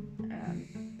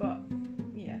 But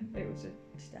yeah, it was a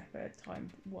step at a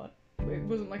time. It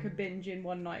wasn't like a binge in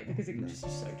one night because it was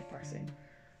just so depressing.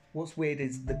 What's weird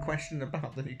is the question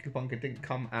about the nuclear bunker didn't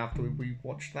come after we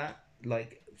watched that.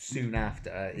 Like soon after,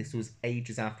 it was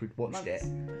ages after we'd watched it,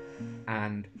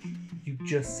 and you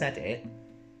just said it,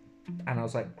 and I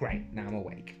was like, great, now I'm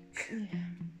awake. Yeah.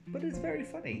 But it's very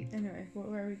funny. Anyway,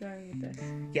 where are we going with this?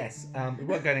 Yes, we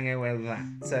weren't going anywhere with that.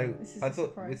 So This is I a thought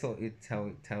surprise. we thought you'd tell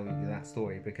you that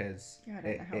story because Yeah, I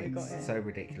don't know how we got it's here. so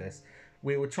ridiculous.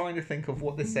 We were trying to think of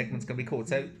what this segment's going to be called.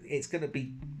 So it's going to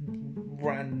be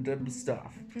random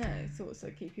stuff. No, thoughts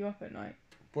that keep you up at night.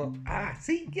 Well,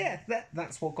 see, yeah,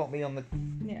 that's what got me on the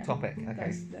topic.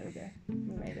 Okay. There we go. We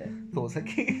made it. Thoughts are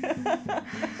key.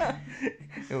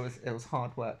 It was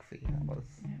hard work for you. That was.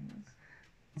 Yeah, it was.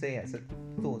 So yeah, so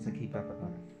thoughts to keep up at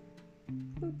night.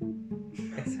 Boop, boop.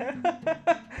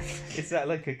 Is that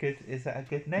a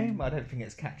good name? I don't think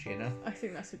it's catchy enough. I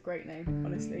think that's a great name,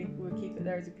 honestly. We'll keep it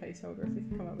there as a placeholder. If we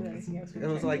can come up with anything else, It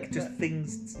was like just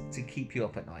things to keep you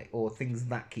up at night, or things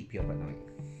that keep you up at night.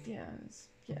 Yeah,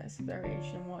 it's a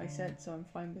variation on what I said, so I'm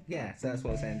fine with Yeah, so that's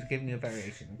what I'm saying. Just giving you a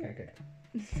variation. Okay,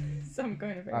 good. Some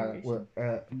kind of variation.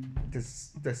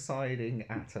 Deciding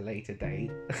at a later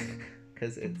date,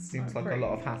 because it seems like a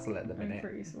lot of hassle at the minute. I'm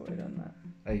pretty sorted on that.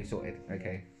 Oh, you sorted?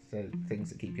 Okay. So things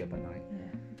that keep you up at night.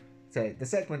 Yeah. So the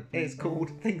segment is called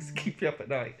 "Things That Keep You Up at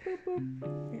Night." Boop,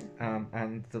 boop. Yeah.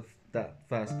 And that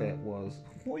first bit was,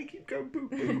 "Why you keep going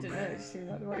boop I boop?" don't know, it just seemed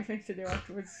like the right thing to do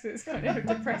afterwards. It's kind of a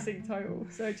depressing title,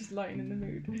 so just lighten the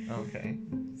mood. Okay.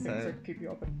 Things So that keep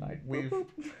you up at night. we've- Boop,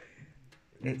 boop.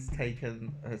 it's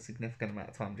taken a significant amount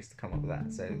of time just to come up with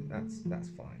that, so that's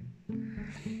fine.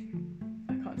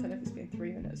 I can't tell if it's been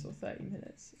 3 minutes or 30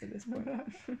 minutes at this point.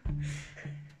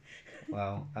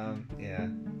 Well, yeah.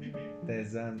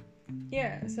 There's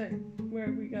Yeah, so where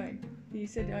are we going? You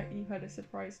said you had a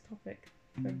surprise topic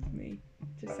for me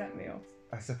to set me off.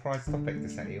 a surprise topic to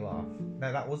set you off.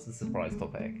 No, that was the surprise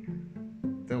topic.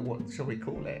 What shall we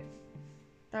call it?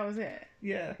 That was it?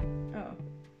 Yeah. Oh.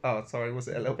 Oh, sorry, was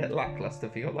it a little bit lackluster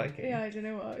for your liking? Yeah, I don't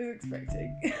know what I was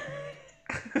expecting.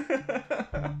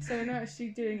 So we're not actually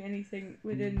doing anything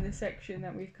within the section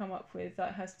that we've come up with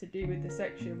that has to do with the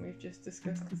section. We've just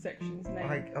discussed the section's name.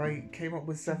 I came up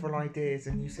with several ideas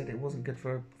and you said it wasn't good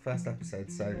for a first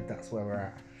episode, so that's where we're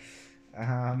at.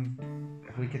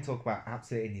 We could talk about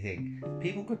absolutely anything.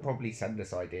 People could probably send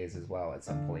us ideas as well at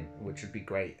some point, which would be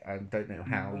great. I don't know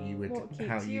how you would. What keeps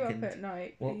how you can up at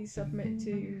night? What? Please submit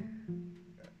to.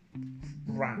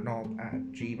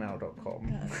 Ratnob@gmail.com.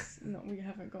 That's not. We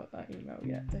haven't got that email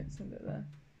yet. Don't send it there.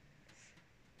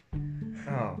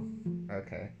 Oh,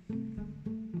 okay.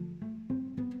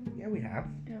 Yeah, we have.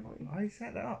 Yeah, we. I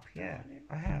set it up. Yeah,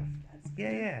 I have.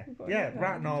 Yeah. We've got Yeah, it.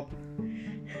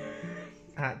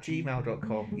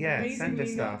 Ratnob@gmail.com. Yeah, send us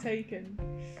Amazingly not stuff. taken.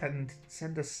 And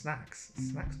send us snacks.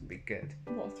 Snacks would be good.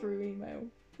 What, through email?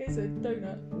 Here's a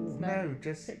donut. Snack No,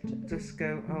 just picture.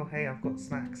 go, oh, hey, I've got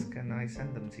snacks. Can I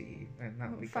send them to you? And that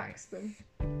would be great. Fax them.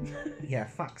 Yeah,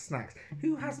 fax snacks.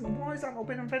 Who hasn't? Why has that not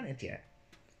been invented yet?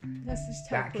 That's just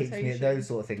That keeps teleportation. me. Those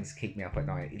sort of things keep me up at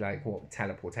night. Like what?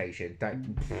 Teleportation.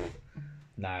 Don't.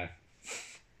 No.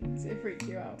 Does it freak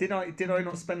you out? Did I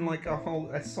not spend like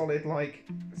a solid like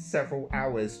several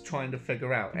hours trying to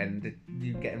figure out, and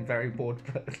you getting very bored?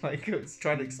 But like I was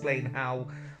trying to explain how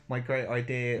my great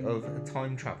idea of a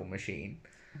time travel machine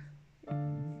 /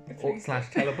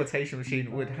 teleportation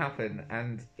machine would happen,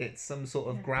 and it's some sort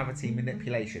of gravity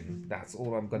manipulation. That's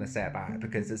all I'm going to say about it,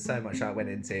 because there's so much I went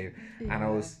into, and I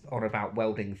was on about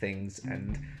welding things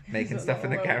and making stuff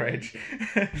in the garage.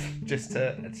 just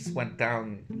went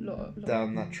down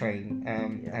that train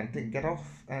and didn't get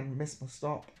off and missed my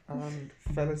stop and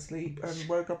fell asleep and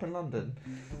woke up in London.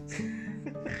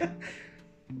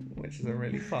 Which is a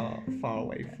really far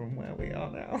away from where we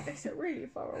are now. It's a really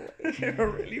far away.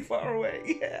 Really far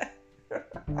away, yeah.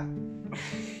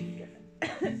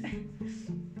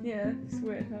 Yeah, it's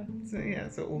weird, huh? So yeah,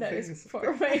 so all No, things it's far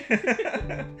away.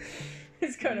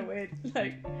 It's kind of weird.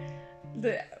 Like,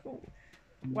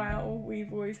 wow,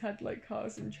 we've always had like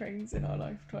cars and trains in our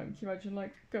lifetime. Can you imagine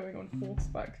like going on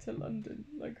horseback to London?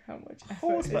 Like how much effort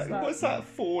horseback? is that? What's that?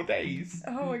 4 days?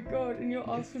 Oh my god! And your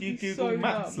ass If would you be Google so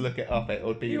Maps, numb. look it up. It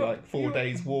would be like 4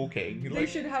 days walking. They Like,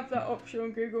 should have that option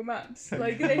on Google Maps.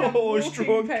 Like they have Horse-drawn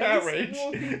walking pace, carriage.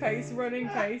 walking pace, running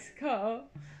pace, car,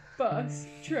 bus,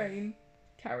 train,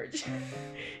 carriage.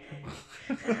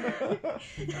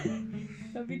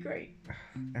 That'd be great.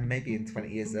 and maybe in 20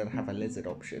 years they'll have a lizard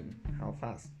option. How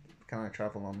fast can I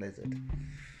travel on lizard?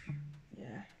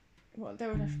 Yeah. Well, there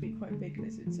would have to be quite big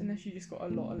lizards, unless you just got a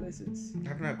lot of lizards. I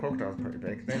don't know. Crocodiles are pretty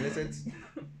big. They're lizards.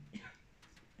 Yeah,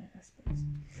 I suppose.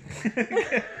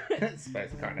 I suppose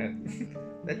kind of.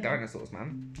 They're dinosaurs,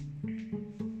 man.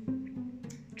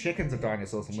 Chickens are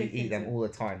dinosaurs, and we eat them all the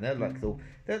time. They're like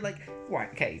right.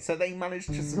 Okay, so they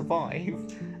managed to survive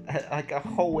like a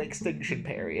whole extinction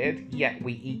period, yet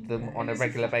we eat them on a It's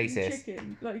regular fucking basis.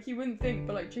 Chicken. Like you wouldn't think,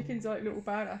 but like chickens are like little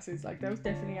badasses. Like they'll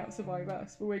definitely out survive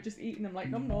us, but we're just eating them like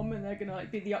nom nom, and they're gonna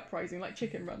like be the uprising, like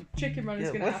chicken run. Chicken run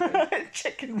is gonna happen.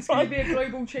 Chicken It's gonna run. be a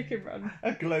global chicken run.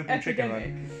 A global chicken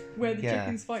Epidemic run. where the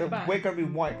chickens fight so back. we're going to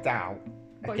be wiped out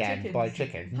By again chickens. by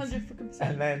chickens. 100%.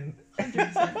 And then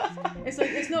 100%. It's like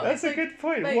it's not. that's it's a like, good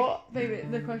point. babe, What? Baby,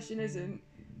 the question isn't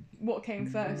what came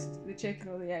first, the chicken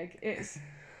or the egg. It's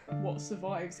what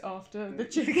survives after the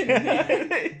chicken and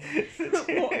the egg.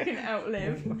 What can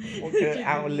outlive? What can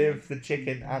outlive the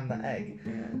chicken and the egg?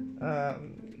 Yeah.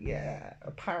 Yeah,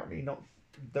 apparently not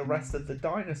the rest of the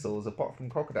dinosaurs apart from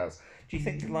crocodiles. Do you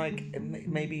think like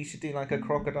maybe you should do like a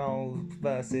crocodile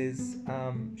versus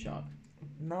Shark.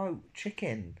 no,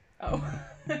 chicken? Oh.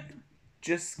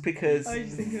 Just because I was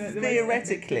just thinking like the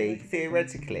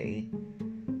theoretically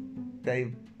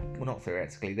they well not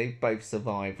theoretically, they've both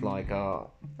survived like a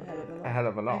hell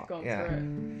of a lot. They've gone Yeah. through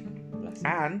it. Bless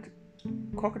them.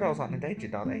 And crocodiles aren't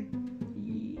endangered, are they?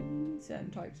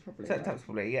 Certain types probably. Certain types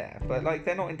probably, yeah. But like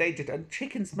they're not endangered, and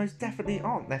chickens most definitely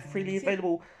aren't. They're freely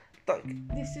available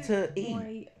This is to eat.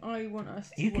 why I want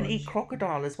us to You can watch. eat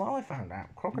crocodile as well, I found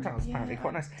out. Crocodile's apparently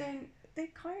quite nice. They're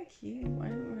kind of cute. I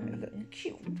don't want to eat it.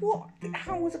 Cute? What?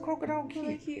 How was a crocodile Well,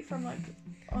 they're cute? cute from like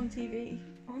on TV.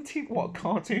 Auntie, what,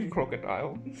 cartoon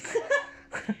crocodile?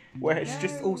 Where it's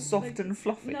just all soft like, and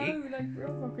fluffy? No, like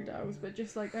real crocodiles, but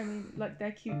just like, I mean, like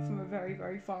they're cute from a very,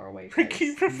 very far away They place.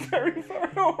 keep from a very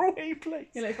far away place.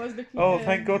 Yeah, like if I was looking Oh, for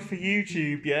thank God for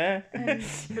YouTube, yeah?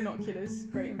 binoculars,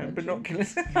 great invention. And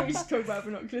binoculars. Can we just talk about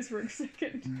binoculars for a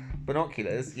second?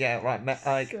 Binoculars, yeah, right.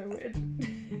 Like, So weird.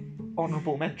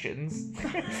 honourable mentions.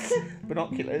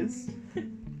 Binoculars,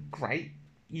 great.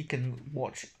 You can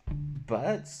watch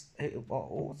birds,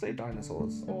 also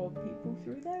dinosaurs. Or people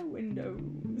through their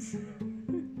windows.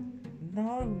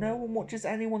 No, no one watches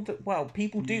anyone. Well,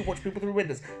 people do watch people through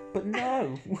windows, but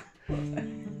no.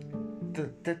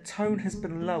 The tone has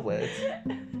been lowered,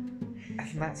 and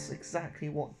that's exactly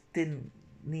what didn't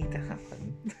need to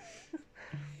happen.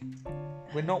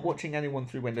 We're not watching anyone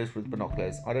through windows with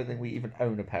binoculars. I don't think we even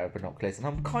own a pair of binoculars, and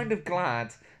I'm kind of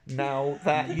glad now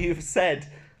that you've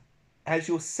said as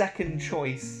your second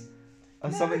choice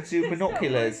of something to do with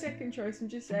binoculars. It's not my second choice. I'm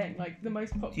just saying, like the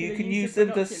most popular. You can use use them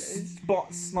of to binoculars.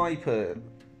 spot snipers.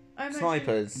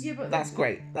 Yeah, but that's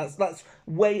great. That's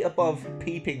way above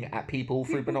peeping at people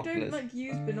through people binoculars. don't like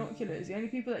use binoculars. The only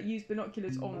people that use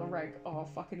binoculars on the reg are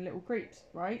fucking little creeps,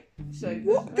 right? So that's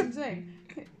what I'm saying.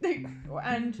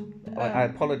 I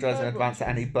apologise in advance to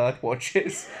any bird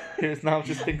watchers who's now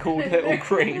just been called little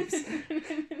creeps.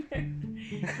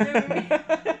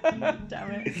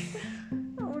 Damn it.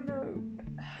 Oh no.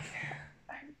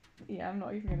 Yeah, I'm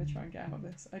not even going to try and get out of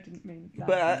this. I didn't mean that.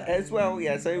 But as well,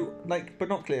 yeah, so like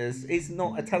binoculars is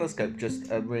not a telescope,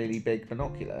 just a really big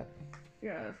binocular.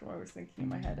 Yeah, that's what I was thinking in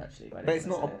my head actually. But But it's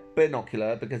not a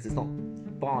binocular because it's not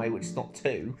bi, which is not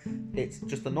two. It's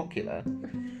just a nocular.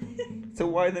 So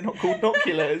why are they not called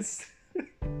noculars?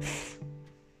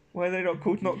 Why are they not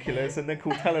called noculars and they're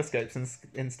called telescopes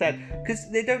instead? Because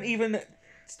they don't even...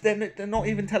 They're not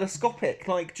even telescopic.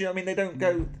 Like, do you know what I mean? They don't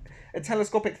go... A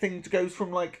telescopic thing goes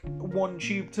from like one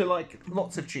tube to like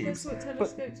lots of tubes. That's what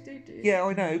telescopes do. Yeah,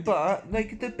 I know, but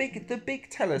like the big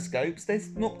telescopes, they're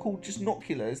not called just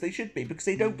noculars. They should be because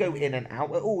they don't go in and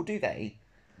out at all, do they?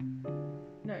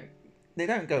 No. They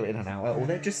don't go in and out at all.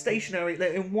 They're just stationary.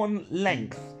 They're in one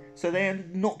length. So they are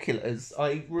noculars.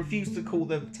 I refuse to call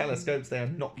them telescopes. They are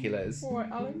noculars. All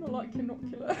right, Alan, I like your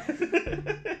nocular.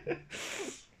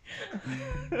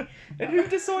 And who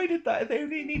decided that they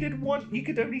only needed one? You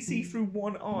could only see through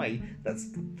one eye. That's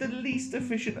the least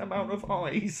efficient amount of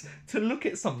eyes to look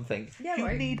at something. Yeah, you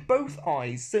right. need both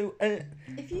eyes. So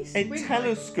If you a squint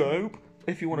telescope,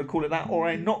 if you want to call it that, or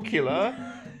a nocular,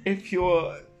 if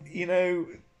you're,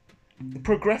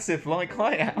 progressive like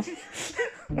I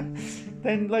am,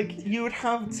 then like you would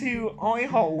have two eye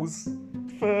holes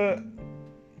for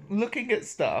looking at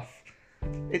stuff.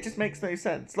 It just makes no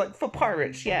sense. Like for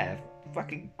pirates, yeah,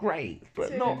 fucking great, but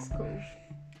so it not. looks cool.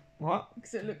 What?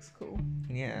 Because it looks cool.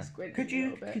 Yeah. Squint Could a you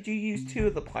little bit. use two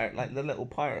of the pirate, like the little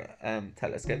pirate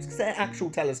telescopes? Because they're actual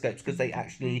telescopes. Because they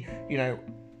actually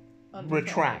Unfurl.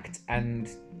 retract and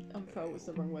Unfurl was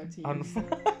the wrong word to use. unfurl.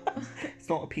 It's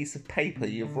not a piece of paper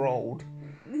you've rolled.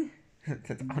 It's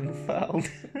unfurled.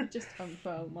 Just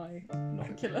unfurl my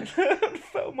nocular.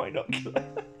 Unfurl my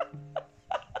nocular.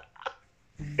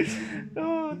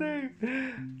 Oh no,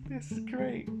 this is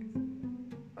great.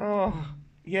 Oh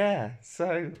yeah,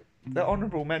 so the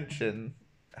honourable mention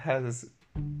has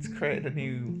created a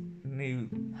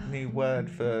new word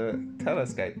for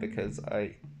telescope because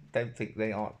I don't think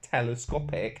they are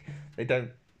telescopic. They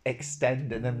don't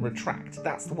extend and then retract.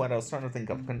 That's the word I was trying to think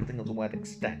of. I couldn't think of the word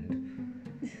extend.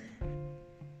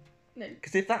 No.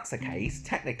 Because if that's the case,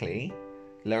 technically,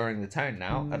 lowering the tone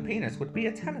now, a penis would be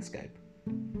a telescope.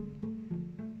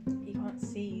 You can't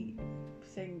see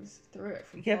things through it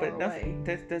from Yeah, far but away. nothing.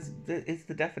 It's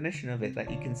the definition of it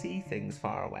that you can see things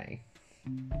far away.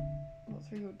 Not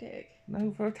through your dick.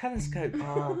 No, for a telescope.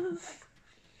 Oh.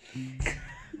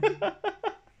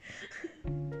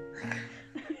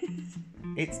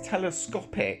 It's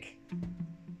telescopic,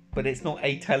 but it's not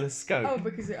a telescope. Oh,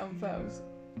 because it unfurls.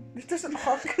 It doesn't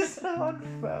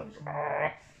unfurl.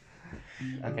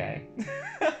 Okay.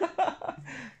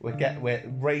 We're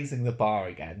raising the bar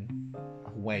again,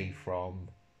 away from.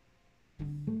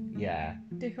 Yeah.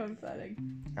 Dick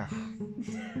unfurling.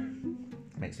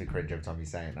 Makes me cringe every time you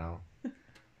say it now.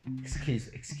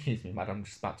 Excuse me, madam. I'm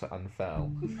just about to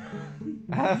unfurl.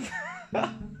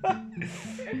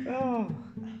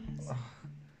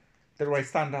 Do I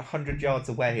stand 100 yards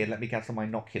away and let me get on my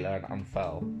binocular and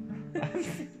unfurl?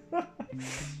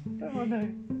 Oh no.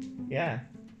 Yeah.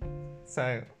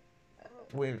 So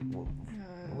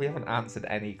we haven't answered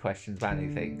any questions about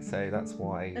anything, so that's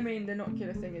why. I mean, the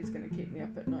binocular thing is going to keep me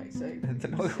up at night, so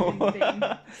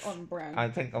on brand. I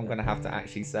think I'm going to have to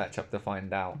actually search up to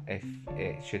find out if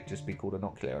it should just be called a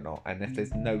binocular or not, and if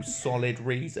there's no solid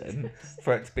reason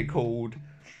for it to be called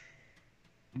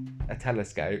a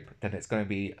telescope, then it's going to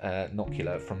be a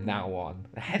binocular from now on.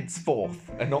 Henceforth,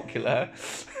 a binocular.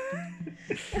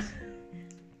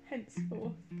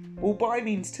 Henceforth. Well, bi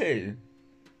means two.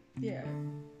 Yeah.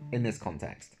 In this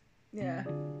context. Yeah.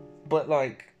 But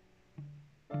like,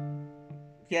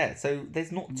 yeah. So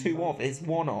there's not two of, it's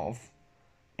one of,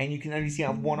 and you can only see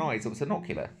out of one eye, so it's a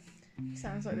binocular.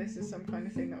 Sounds like this is some kind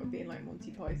of thing that would be in like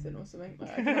Monty Python or something.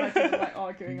 Like I can imagine them, like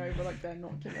arguing over like their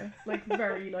binocular, like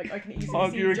very like I can easily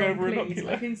arguing see John over a Cleese.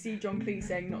 binocular. I can see John Cleese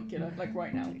saying binocular like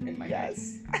right now in my head.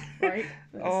 Yes. Right.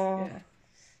 Oh. Yeah.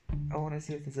 I want to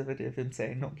see if there's a video of him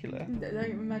saying binocular. I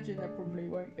imagine there probably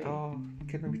won't be. Oh,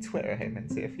 can we Twitter him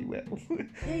and see if he will? Yeah,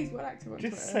 he's well active on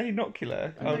Just Twitter. say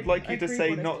binocular. I I'd like you to agree say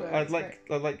with his not. Twitter, I'd it's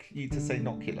like you to say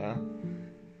binocular.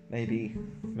 Maybe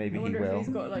I he wonder if will. he's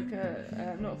got like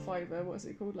a not a Fiverr, what's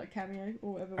it called, like Cameo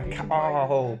or whatever. A where you ca- can buy,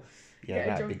 oh, yeah, get a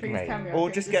that'd John be Cleese great. cameo Or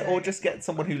thing just to get, say- or just get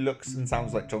someone who looks and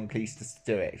sounds like John Cleese to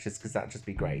do it, just because that'd just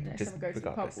be great. Yeah, just someone goes to the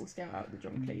pub, regardless. will scout out the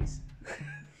John Cleese.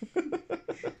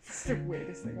 It's the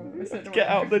weirdest thing I've ever said. Get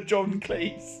out the John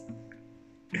Cleese.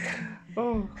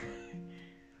 Oh.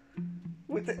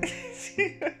 With the...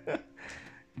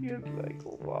 You're like,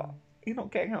 what? You're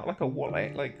not getting out like a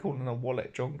wallet, like calling a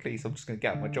wallet John Cleese. I'm just going to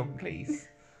get out my John Cleese.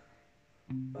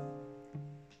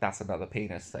 That's another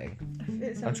penis thing.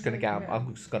 I'm just going to get out,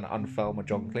 I'm just going to unfurl my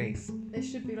John Cleese. It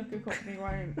should be like a Cockney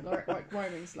rhyme, like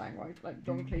rhyming slang, right? Like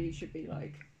John Cleese should be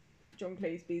like John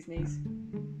Cleese bee's knees.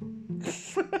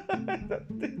 That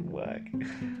didn't work.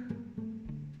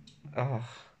 Oh,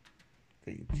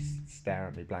 you just stare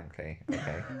at me blankly.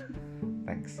 Okay,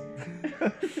 thanks.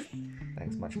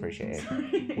 Thanks, much appreciated.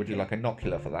 Sorry. Would you like a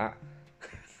binocular for that?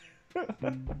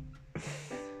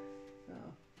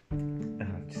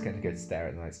 I'm just going to go stare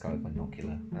at the night sky with my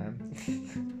binocular.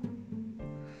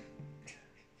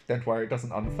 Don't worry, it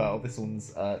doesn't unfurl. This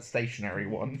one's a stationary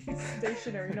one.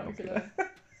 Stationary binocular.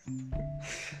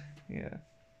 Yeah.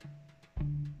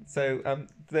 So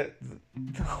the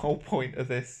whole point of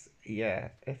this, yeah,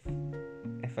 if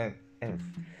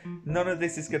none of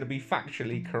this is going to be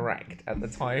factually correct at the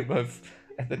time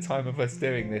of us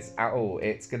doing this at all,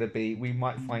 it's going to be, we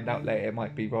might find out later it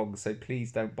might be wrong. So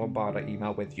please don't bombard our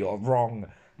email with "you're wrong,"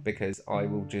 because I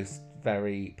will just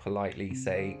very politely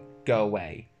say go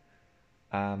away.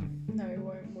 No, it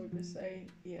won't. We'll just say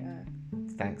yeah.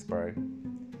 Thanks, bro.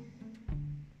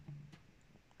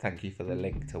 Thank you for the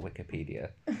link to Wikipedia.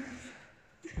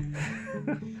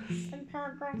 In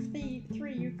paragraph 3,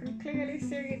 you can clearly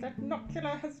see that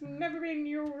binocular has never been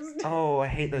used. Oh, I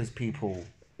hate those people.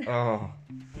 Oh,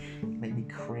 make me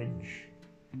cringe.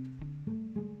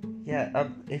 Yeah,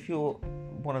 if you're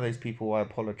one of those people, I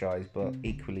apologise, but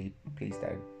equally, please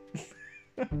don't.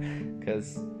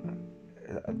 Because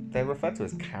they're referred to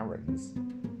as Karens.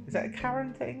 Is that a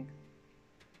Karen thing?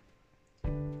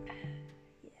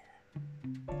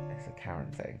 It's a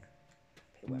Karen thing.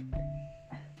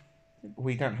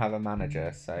 We don't have a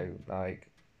manager, so like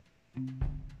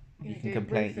you can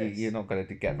complain. You're not going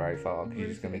to get very far because you're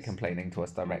just going to be complaining to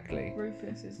us directly.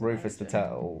 Rufus the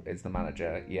turtle is the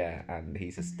manager, yeah, and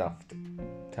he's a stuffed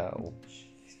turtle.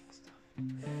 He's not stuffed.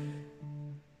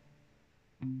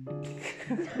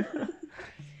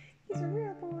 He's a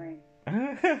real boy.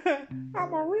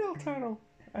 I'm a real turtle.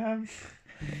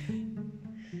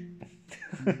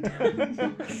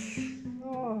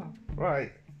 Oh,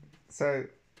 right. So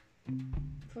I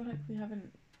feel like we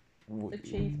haven't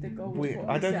achieved the goal.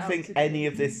 I don't think any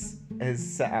of this has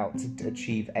set out to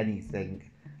achieve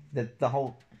anything. The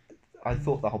whole I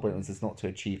thought the whole point was just not to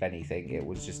achieve anything. It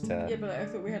was just to. Yeah, but like, I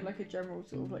thought we had like a general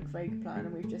sort of like vague plan,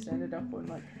 and we've just ended up on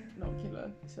like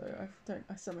nocular. So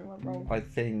something went wrong. I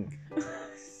think.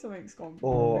 Something's gone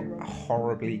Or wrong.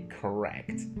 horribly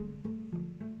correct.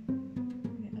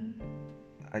 Yeah.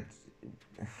 I.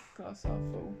 Glass half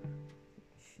full.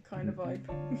 Kind of vibe.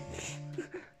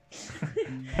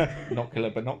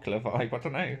 Nocular binocular vibe. I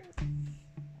don't know.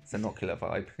 It's a nocular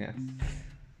vibe. Yeah.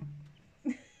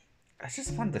 It's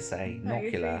just fun to say.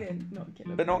 Nocular.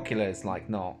 Nocular. Binocular is like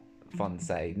not fun to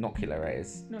say. Nocular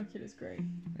is. Nocular's great.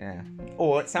 Yeah.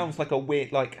 Or it sounds like a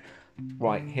weird like.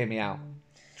 Right, hear me out.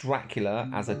 Dracula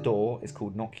as a door is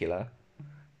called nocular.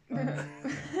 I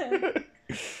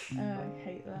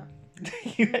hate that.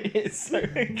 You hate it so.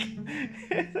 I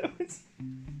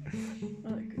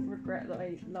regret that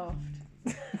I laughed.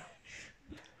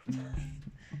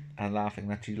 And laughing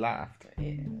that you laughed.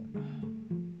 Yeah.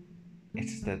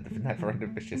 It's just a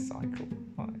never-ending vicious cycle.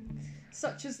 Right.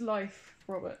 Such is life,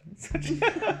 Robert.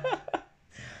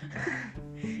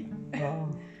 Oh.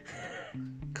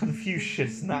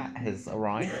 Confucius Nat has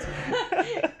arrived.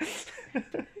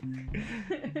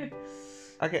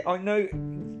 Okay, I know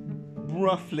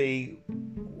roughly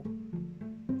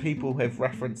people have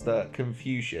referenced that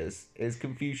Confucius. Is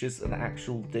Confucius an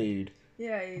actual dude?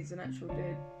 Yeah, he's an actual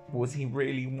dude. Was he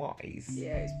really wise?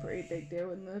 Yeah, he's a pretty big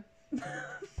deal in the...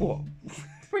 What?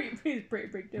 He's a pretty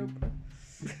big deal, bro.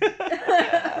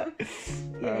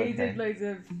 Yeah, he did loads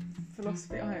of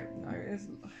philosophy. I don't know.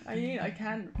 I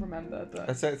can't remember,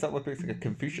 but... So it's not what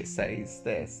Confucius says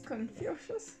this.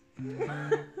 Confucius?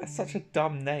 That's such a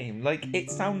dumb name. Like, it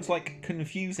sounds like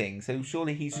confusing, so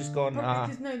surely he's just gone, Probably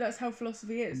because, no, that's how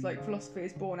philosophy is. Like, philosophy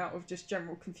is born out of just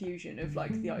general confusion of,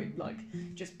 like,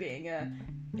 just being a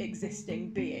existing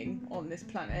being on this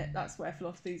planet. That's where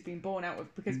philosophy's been born out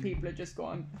of, because people are just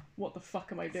gone, what the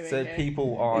fuck am I doing so here?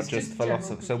 people are It's just general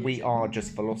philosophy. So we confusion. are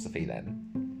just philosophy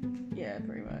then. Yeah,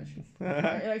 pretty much.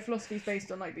 Like, philosophy's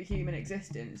based on, like, the human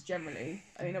existence, generally.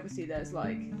 I mean, obviously there's,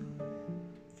 like...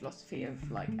 philosophy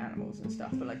of like animals and stuff,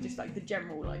 but like just like the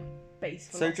general like base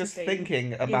philosophy. So just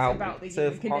thinking is about the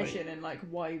human condition and like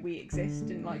why we exist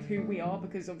and like who we are,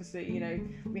 because obviously, you know,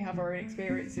 we have our own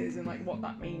experiences and like what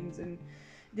that means. And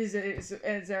is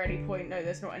there any point? No,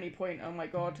 there's not any point. Oh my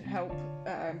god, help!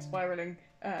 I'm spiraling.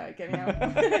 Get me out.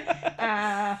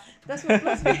 That's what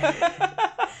philosophy.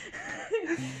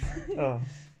 Oh.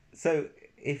 So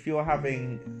if you're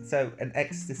having an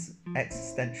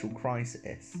existential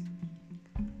crisis.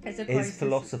 Is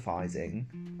philosophizing.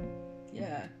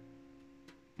 Yeah,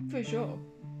 for sure.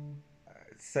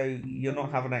 So you're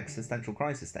not having an existential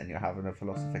crisis then, you're having a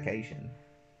philosophication.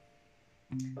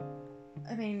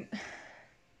 I mean,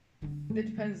 it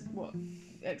depends what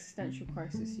existential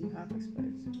crisis you have, I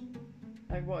suppose.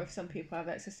 Like, what if some people have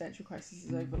existential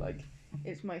crises over, like,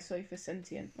 is my sofa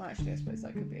sentient? Well, actually, I suppose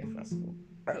that could be a philosophical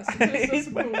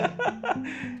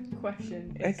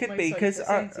question. It could be, because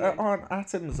aren't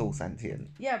atoms all sentient?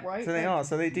 Yeah, right. So they are,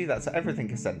 so they do that, so everything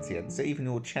is sentient. So even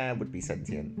your chair would be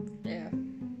sentient. Yeah.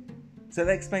 So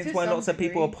that explains To why some lots of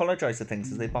people degree. apologise to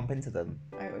things as they bump into them.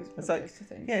 I always It's apologise to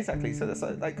things. Yeah, exactly. So that's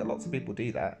like lots of people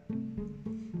do that.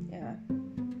 Yeah.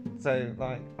 So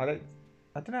like I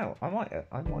don't know. I might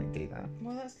do that.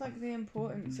 Well, that's like the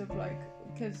importance of like,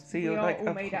 because So we you're are like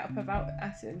all made up of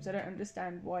atoms. I don't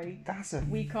understand why That's a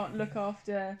we can't look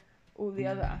after all the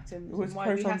other atoms. Well, it's And why we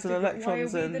have protons and to, electrons why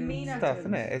are we the and mean stuff, atoms?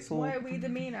 isn't it? It's all Why are we the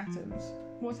mean atoms?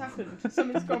 What's happened?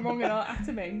 Something's gone wrong in our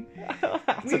atoming.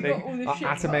 We've got all the Our shit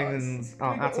atomings, parts. We've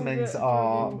got all atomings the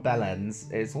are horrible-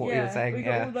 bellends. Is what you're saying. we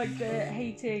got Yeah. all like the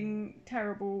hating,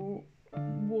 terrible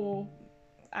war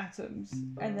atoms,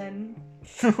 and then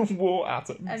War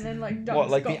atoms. like ducks What,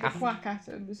 like got the the quack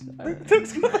atoms.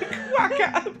 Ducks got the quack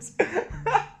atoms.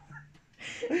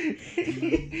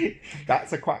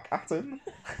 That's a quack atom.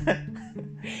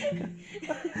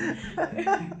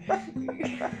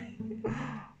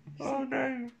 Oh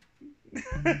no.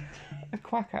 A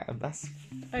quack atom, that's...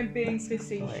 I'm being That's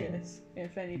facetious.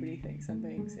 If anybody thinks I'm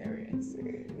being serious,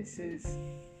 this is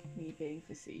me being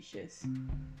facetious.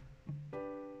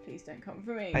 Please don't come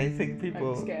for me. I think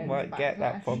people I'm scared might of get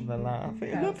that backlash. from the laugh.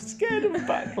 Yeah. I'm scared of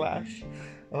backlash.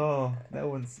 Oh,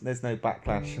 there's no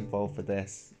backlash involved for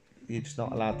this. You're just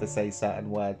not allowed to say certain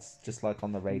words, just like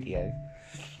on the radio.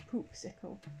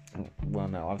 Poopsicle. Well,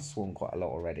 no, I've sworn quite a lot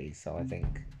already, so I think...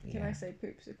 Can Yeah, I say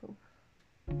poopsicle?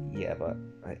 yeah, but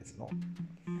it's not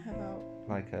How about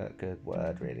like a good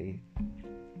word, really.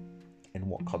 In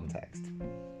what context?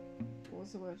 what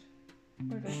was the word?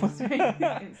 What did I just say?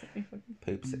 Instantly fucking-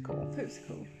 Poopsicle.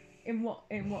 Poopsicle. In what?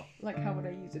 Like, how would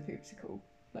I use a poopsicle?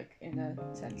 Like in a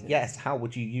sentence? Yes, how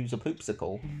would you use a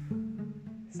poopsicle?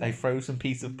 A frozen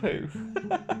piece of poo.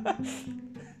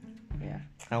 Yeah.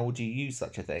 How would you use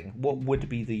such a thing? What would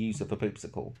be the use of a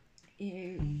poopsicle?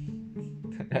 You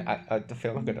I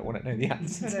feel like I don't want to know the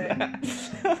answer put to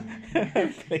it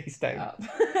that. Please don't. up.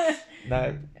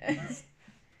 No.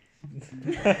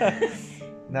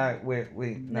 No,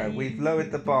 No, we've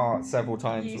lowered the bar several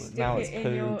times. You stick Now it it's in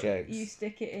poo your. jokes. You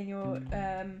stick it in your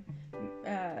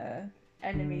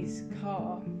enemy's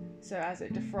car, so as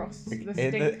it defrosts, the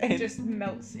stink just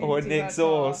melts into or in the her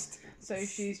exhaust. car. So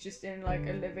she's just in like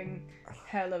a living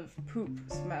hell of poop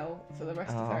smell for the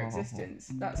rest of her existence.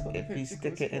 That's what the If you poopsicle's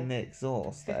stick it in for. the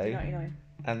exhaust, though, $50.99.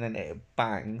 and then it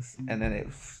bangs, and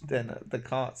then the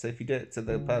car. So if you do it to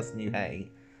the person you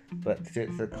hate, but do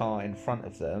it to the car in front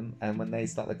of them, and when they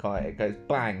start the car, it goes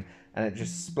bang, and it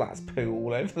just splats poo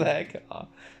all over their car.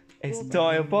 It's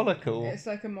diabolical. It's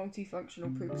like a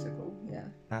multifunctional poopsicle. Yeah.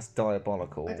 That's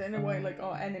diabolical. I don't know why like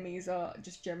our enemies are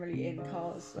just generally in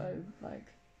cars. So like,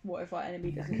 what if our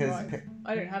enemy doesn't drive?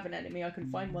 I don't have an enemy. I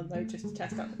can find one though, just to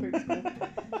test out the poopsicle.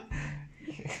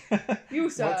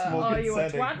 You sir, are you a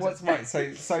twat? What's right?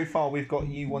 So far we've got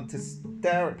you want to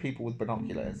stare at people with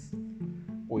binoculars,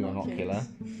 or your nocular,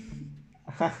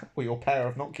 or your pair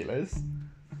of noculars.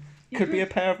 Could be a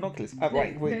pair of binoculars.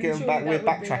 Right, we're going back. We're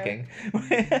backtracking.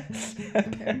 A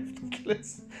pair of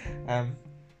binoculars.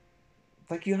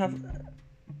 Like you have.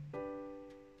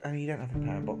 Oh, you don't have a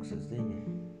pair of boxers, do you?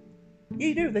 Yeah,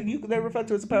 you do. They're referred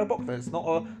to as a pair of boxers, not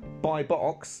a by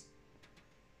box.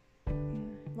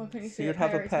 Why can't you So say you'd a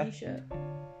have pair a of pair- t-shirt?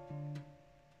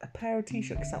 A pair of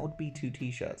t-shirts, because that would be two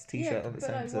t-shirts. T-shirt on its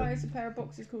but own. like, why is a pair of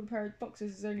boxers called a pair of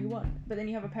boxers? There's only one. But then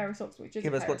you have a pair of socks, which is Yeah,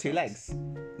 a but it's pair got two of socks.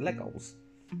 legs. Leg holes.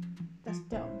 That's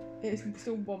dumb. It's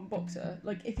still one boxer.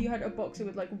 Like, if you had a boxer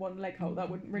with like one leg hole, that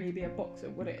wouldn't really be a boxer,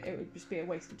 would it? It would just be a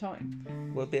waste of time.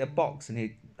 Well, it'd be a box and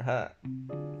he'd hurt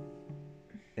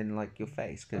in like your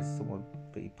face because someone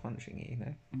would be punching you, you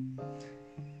know?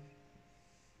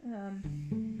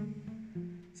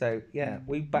 So yeah,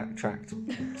 we backtracked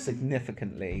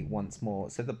significantly once more.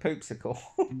 So the poopsicle.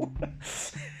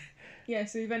 Yeah,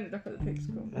 so you've ended up at the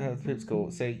poopsicle. The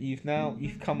poopsicle. So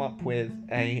you've come up with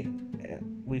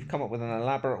we've come up with an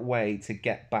elaborate way to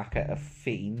get back at a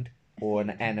fiend or an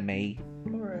enemy.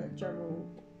 Or a general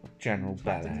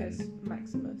Bellend.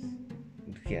 Maximus.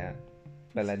 Yeah.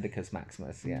 Bellendicus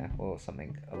Maximus, yeah, or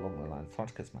something along the lines.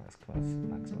 Toticus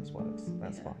Maximus works.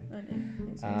 That's fine.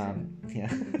 I know. Yeah.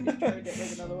 Just tried it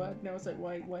with another word. And I was like,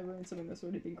 why ruin something that's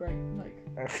already been great? Like.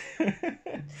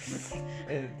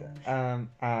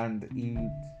 And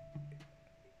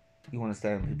you want to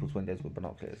stare in people's windows with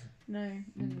binoculars? No,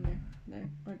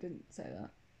 I didn't say that.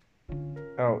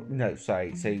 Oh no,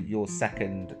 sorry. So your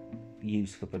second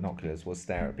use for binoculars was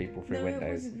stare at people through windows. No,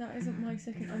 it wasn't. That isn't my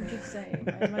second. I'm just saying.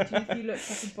 I imagine if you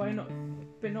looked at a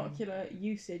binocular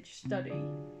usage study,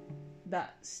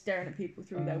 that staring at people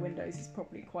through their windows is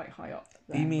probably quite high up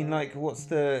there. You mean like what's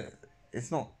the?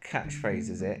 It's not catchphrase,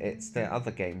 is it? It's the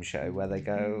other game show where they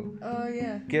go. Oh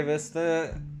yeah. Give us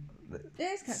the. It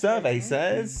is catchphrase, Survey right?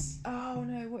 says. Oh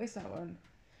no, what is that one?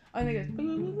 I think it's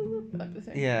like the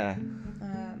thing. Yeah.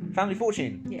 Family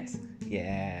Fortune. Yes.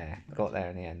 Yeah, got there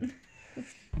in the end.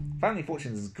 Family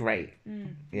Fortunes is great.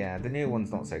 Yeah, the new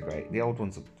one's not so great. The old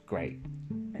one's great.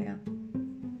 Yeah.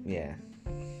 Yeah.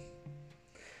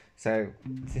 So,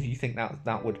 do you think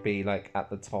that would be like at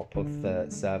the top of the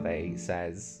survey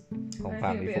says on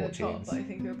Family Fortunes? I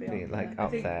think it'll be like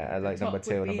up there, like number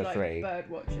 2 or number 3. Bird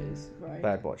watchers, right?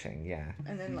 Bird watching, yeah.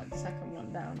 And then like the second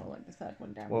one down or like the third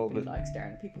one down Well, would be like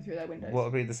staring at people through their windows. What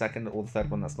would be the second or the third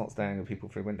one that's not staring at people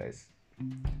through windows?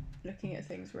 Looking at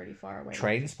things really far away.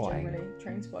 Train spotting.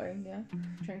 Train spotting, yeah.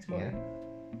 Train spotting.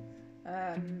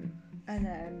 Yeah. And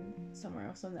then somewhere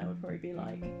else on there would probably be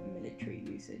like military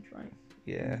usage, right?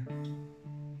 Yeah.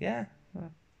 Yeah.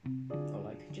 Or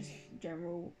like just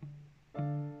general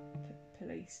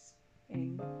police.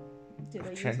 Do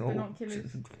they use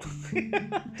binoculars? Do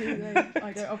they?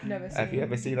 I've never seen. Have you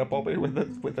ever seen a bobby with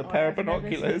a pair of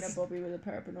binoculars? I've never seen a bobby with a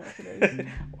pair of binoculars.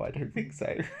 Well, I don't think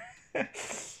so. I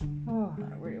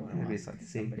really want to ask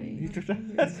somebody.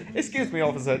 Excuse me,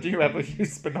 officer, do you ever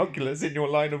use binoculars in your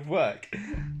line of work?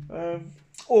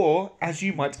 Or, as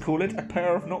you might call it, a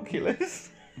pair of noculars?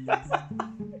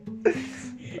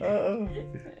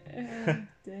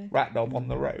 Ratnob on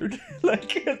the road,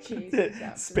 like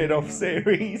a spin-off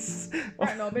series.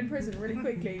 Ratnob in prison really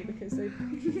quickly because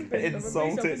they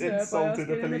insulted a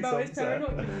police officer.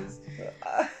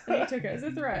 And he took it as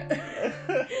a threat.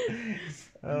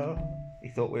 Oh, he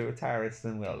thought we were terrorists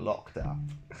and we were locked up.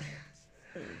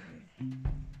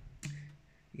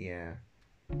 Yeah.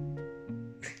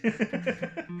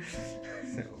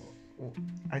 So,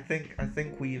 I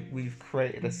think we've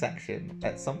created a section.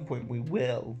 At some point, we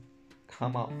will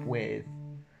come up with.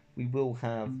 We will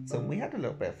have. So we had a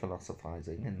little bit of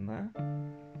philosophizing in there.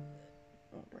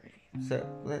 Not really. So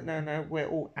no, we're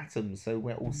all atoms, so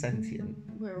we're all sentient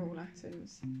We're all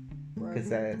atoms. because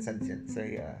they're sentient. So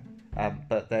yeah,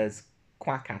 but there's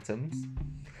quack atoms.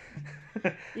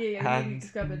 Yeah, And- we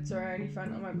discovered. Sorry, I only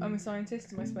found. I'm a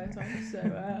scientist in my spare time, so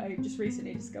I just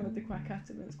recently discovered the quack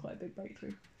atom, and it's quite a big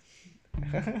breakthrough.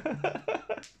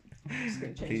 It's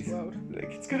going to change the world.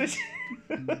 It's gonna.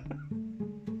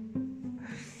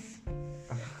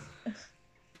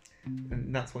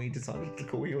 And that's why you decided to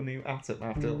call your new atom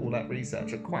after all that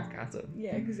research a quack atom.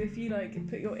 Yeah, because if you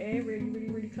put your ear really, really,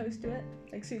 really close to it,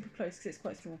 super close, because it's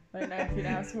quite small. I don't know if you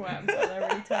know how small atoms are; they're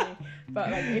really tiny.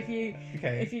 But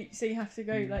if you have to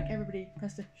go everybody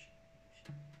has to.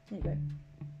 There you go.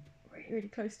 Really, really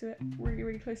close to it. Really,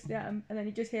 really close to the atom, and then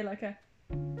you just hear a.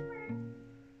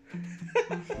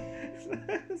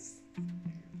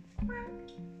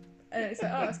 And it's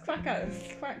it's quack atom.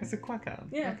 Quack. It's a quack atom.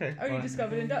 Yeah. Okay. Only right.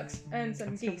 discovered in ducks and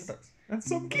some geese. And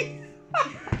some geese.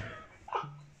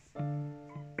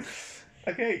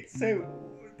 Okay, so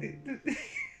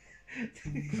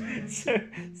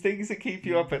things that keep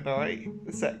you up at night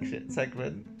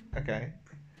segment. Okay.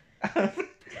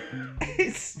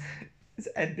 It's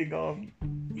ending on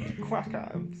quack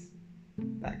atoms.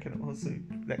 That can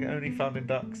only found in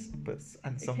ducks,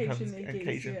 and sometimes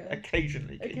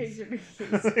occasionally geese.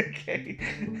 Okay.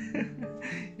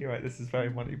 You're right. This is very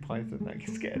Monty Python. That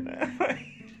keeps getting there.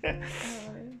 Do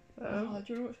you want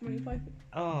to watch Monty Python?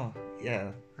 Oh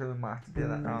yeah, we might have to do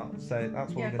that now. So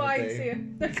that's what we're bye. gonna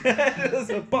do. See ya.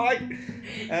 So, bye.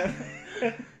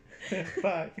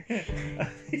 Bye.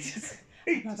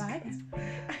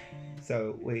 Bye.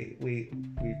 So we've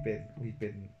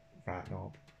been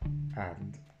Ratnob,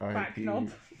 and I hope you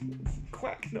QuackNob.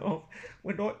 QuackNob.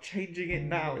 We're not changing it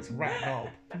now. It's Ratnob,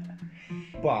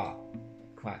 but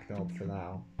QuackNob for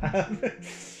now.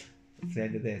 It's the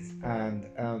end of this,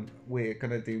 and we're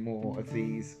gonna do more of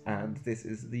these, and this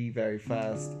is the very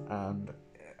first, and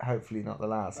hopefully not the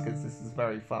last, because this is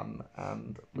very fun,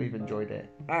 and we've enjoyed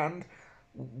it, and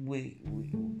we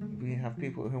have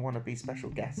people who want to be special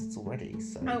guests already.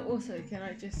 So Also, can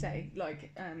I just say,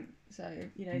 so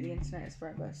the internet is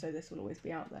forever, so this will always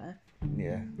be out there.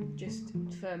 Yeah. Just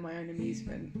for my own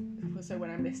amusement. So when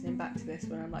I'm listening back to this,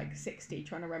 when I'm 60,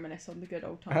 trying to reminisce on the good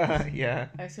old times, Yeah.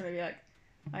 I just want to be like,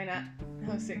 "Hi Nat,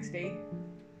 how's 60? Are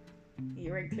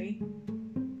you wrinkly?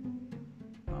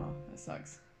 Oh, that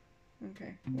sucks.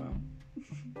 Okay, well,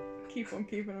 keep on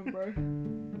keeping on, bro.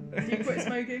 Did you quit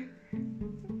smoking?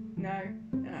 No.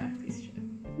 Piece of shit."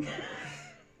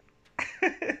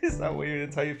 Is that what you're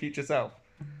gonna tell your future self?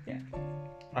 Yeah.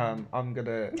 I'm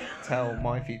gonna tell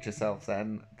my future self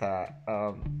then that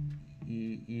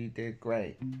you did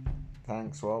great.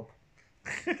 Thanks, Rob.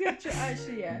 Good job,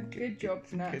 actually. Yeah, good job,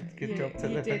 Nat. Good job to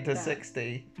live into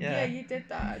 60. Yeah, you did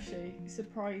that actually.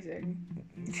 Surprising.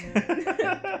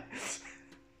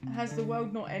 Has the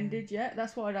world not ended yet?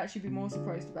 That's what I'd actually be more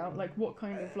surprised about. What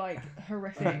kind of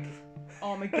horrific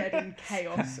Armageddon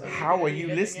chaos? How are you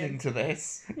listening to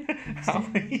this? How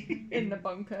are you in the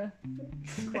bunker?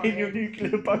 in your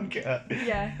nuclear bunker?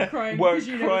 Yeah, crying because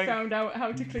you never found out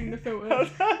how to clean the filter.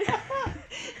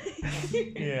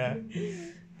 Yeah.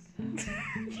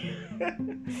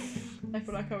 I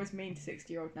feel like I was mean to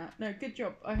 60-year-old Nat. No, good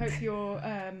job. I hope you're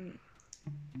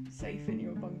safe in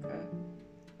your bunker.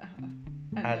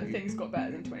 And that things got better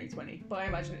than 2020. But I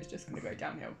imagine it's just going to go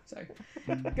downhill. So,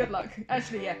 good luck.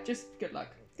 Actually, yeah, just good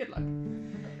luck. Good luck.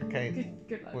 Okay.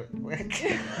 Good luck.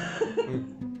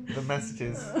 The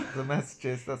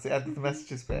messages. That's the end of the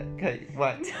messages bit. Okay,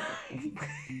 right.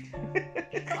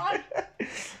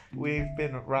 We've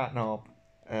been Ratnob,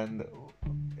 and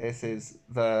this is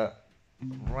the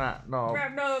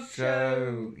Ratnob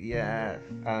show. Yeah,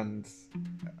 and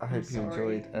I hope you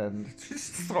enjoyed. And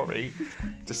sorry.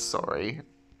 Sorry.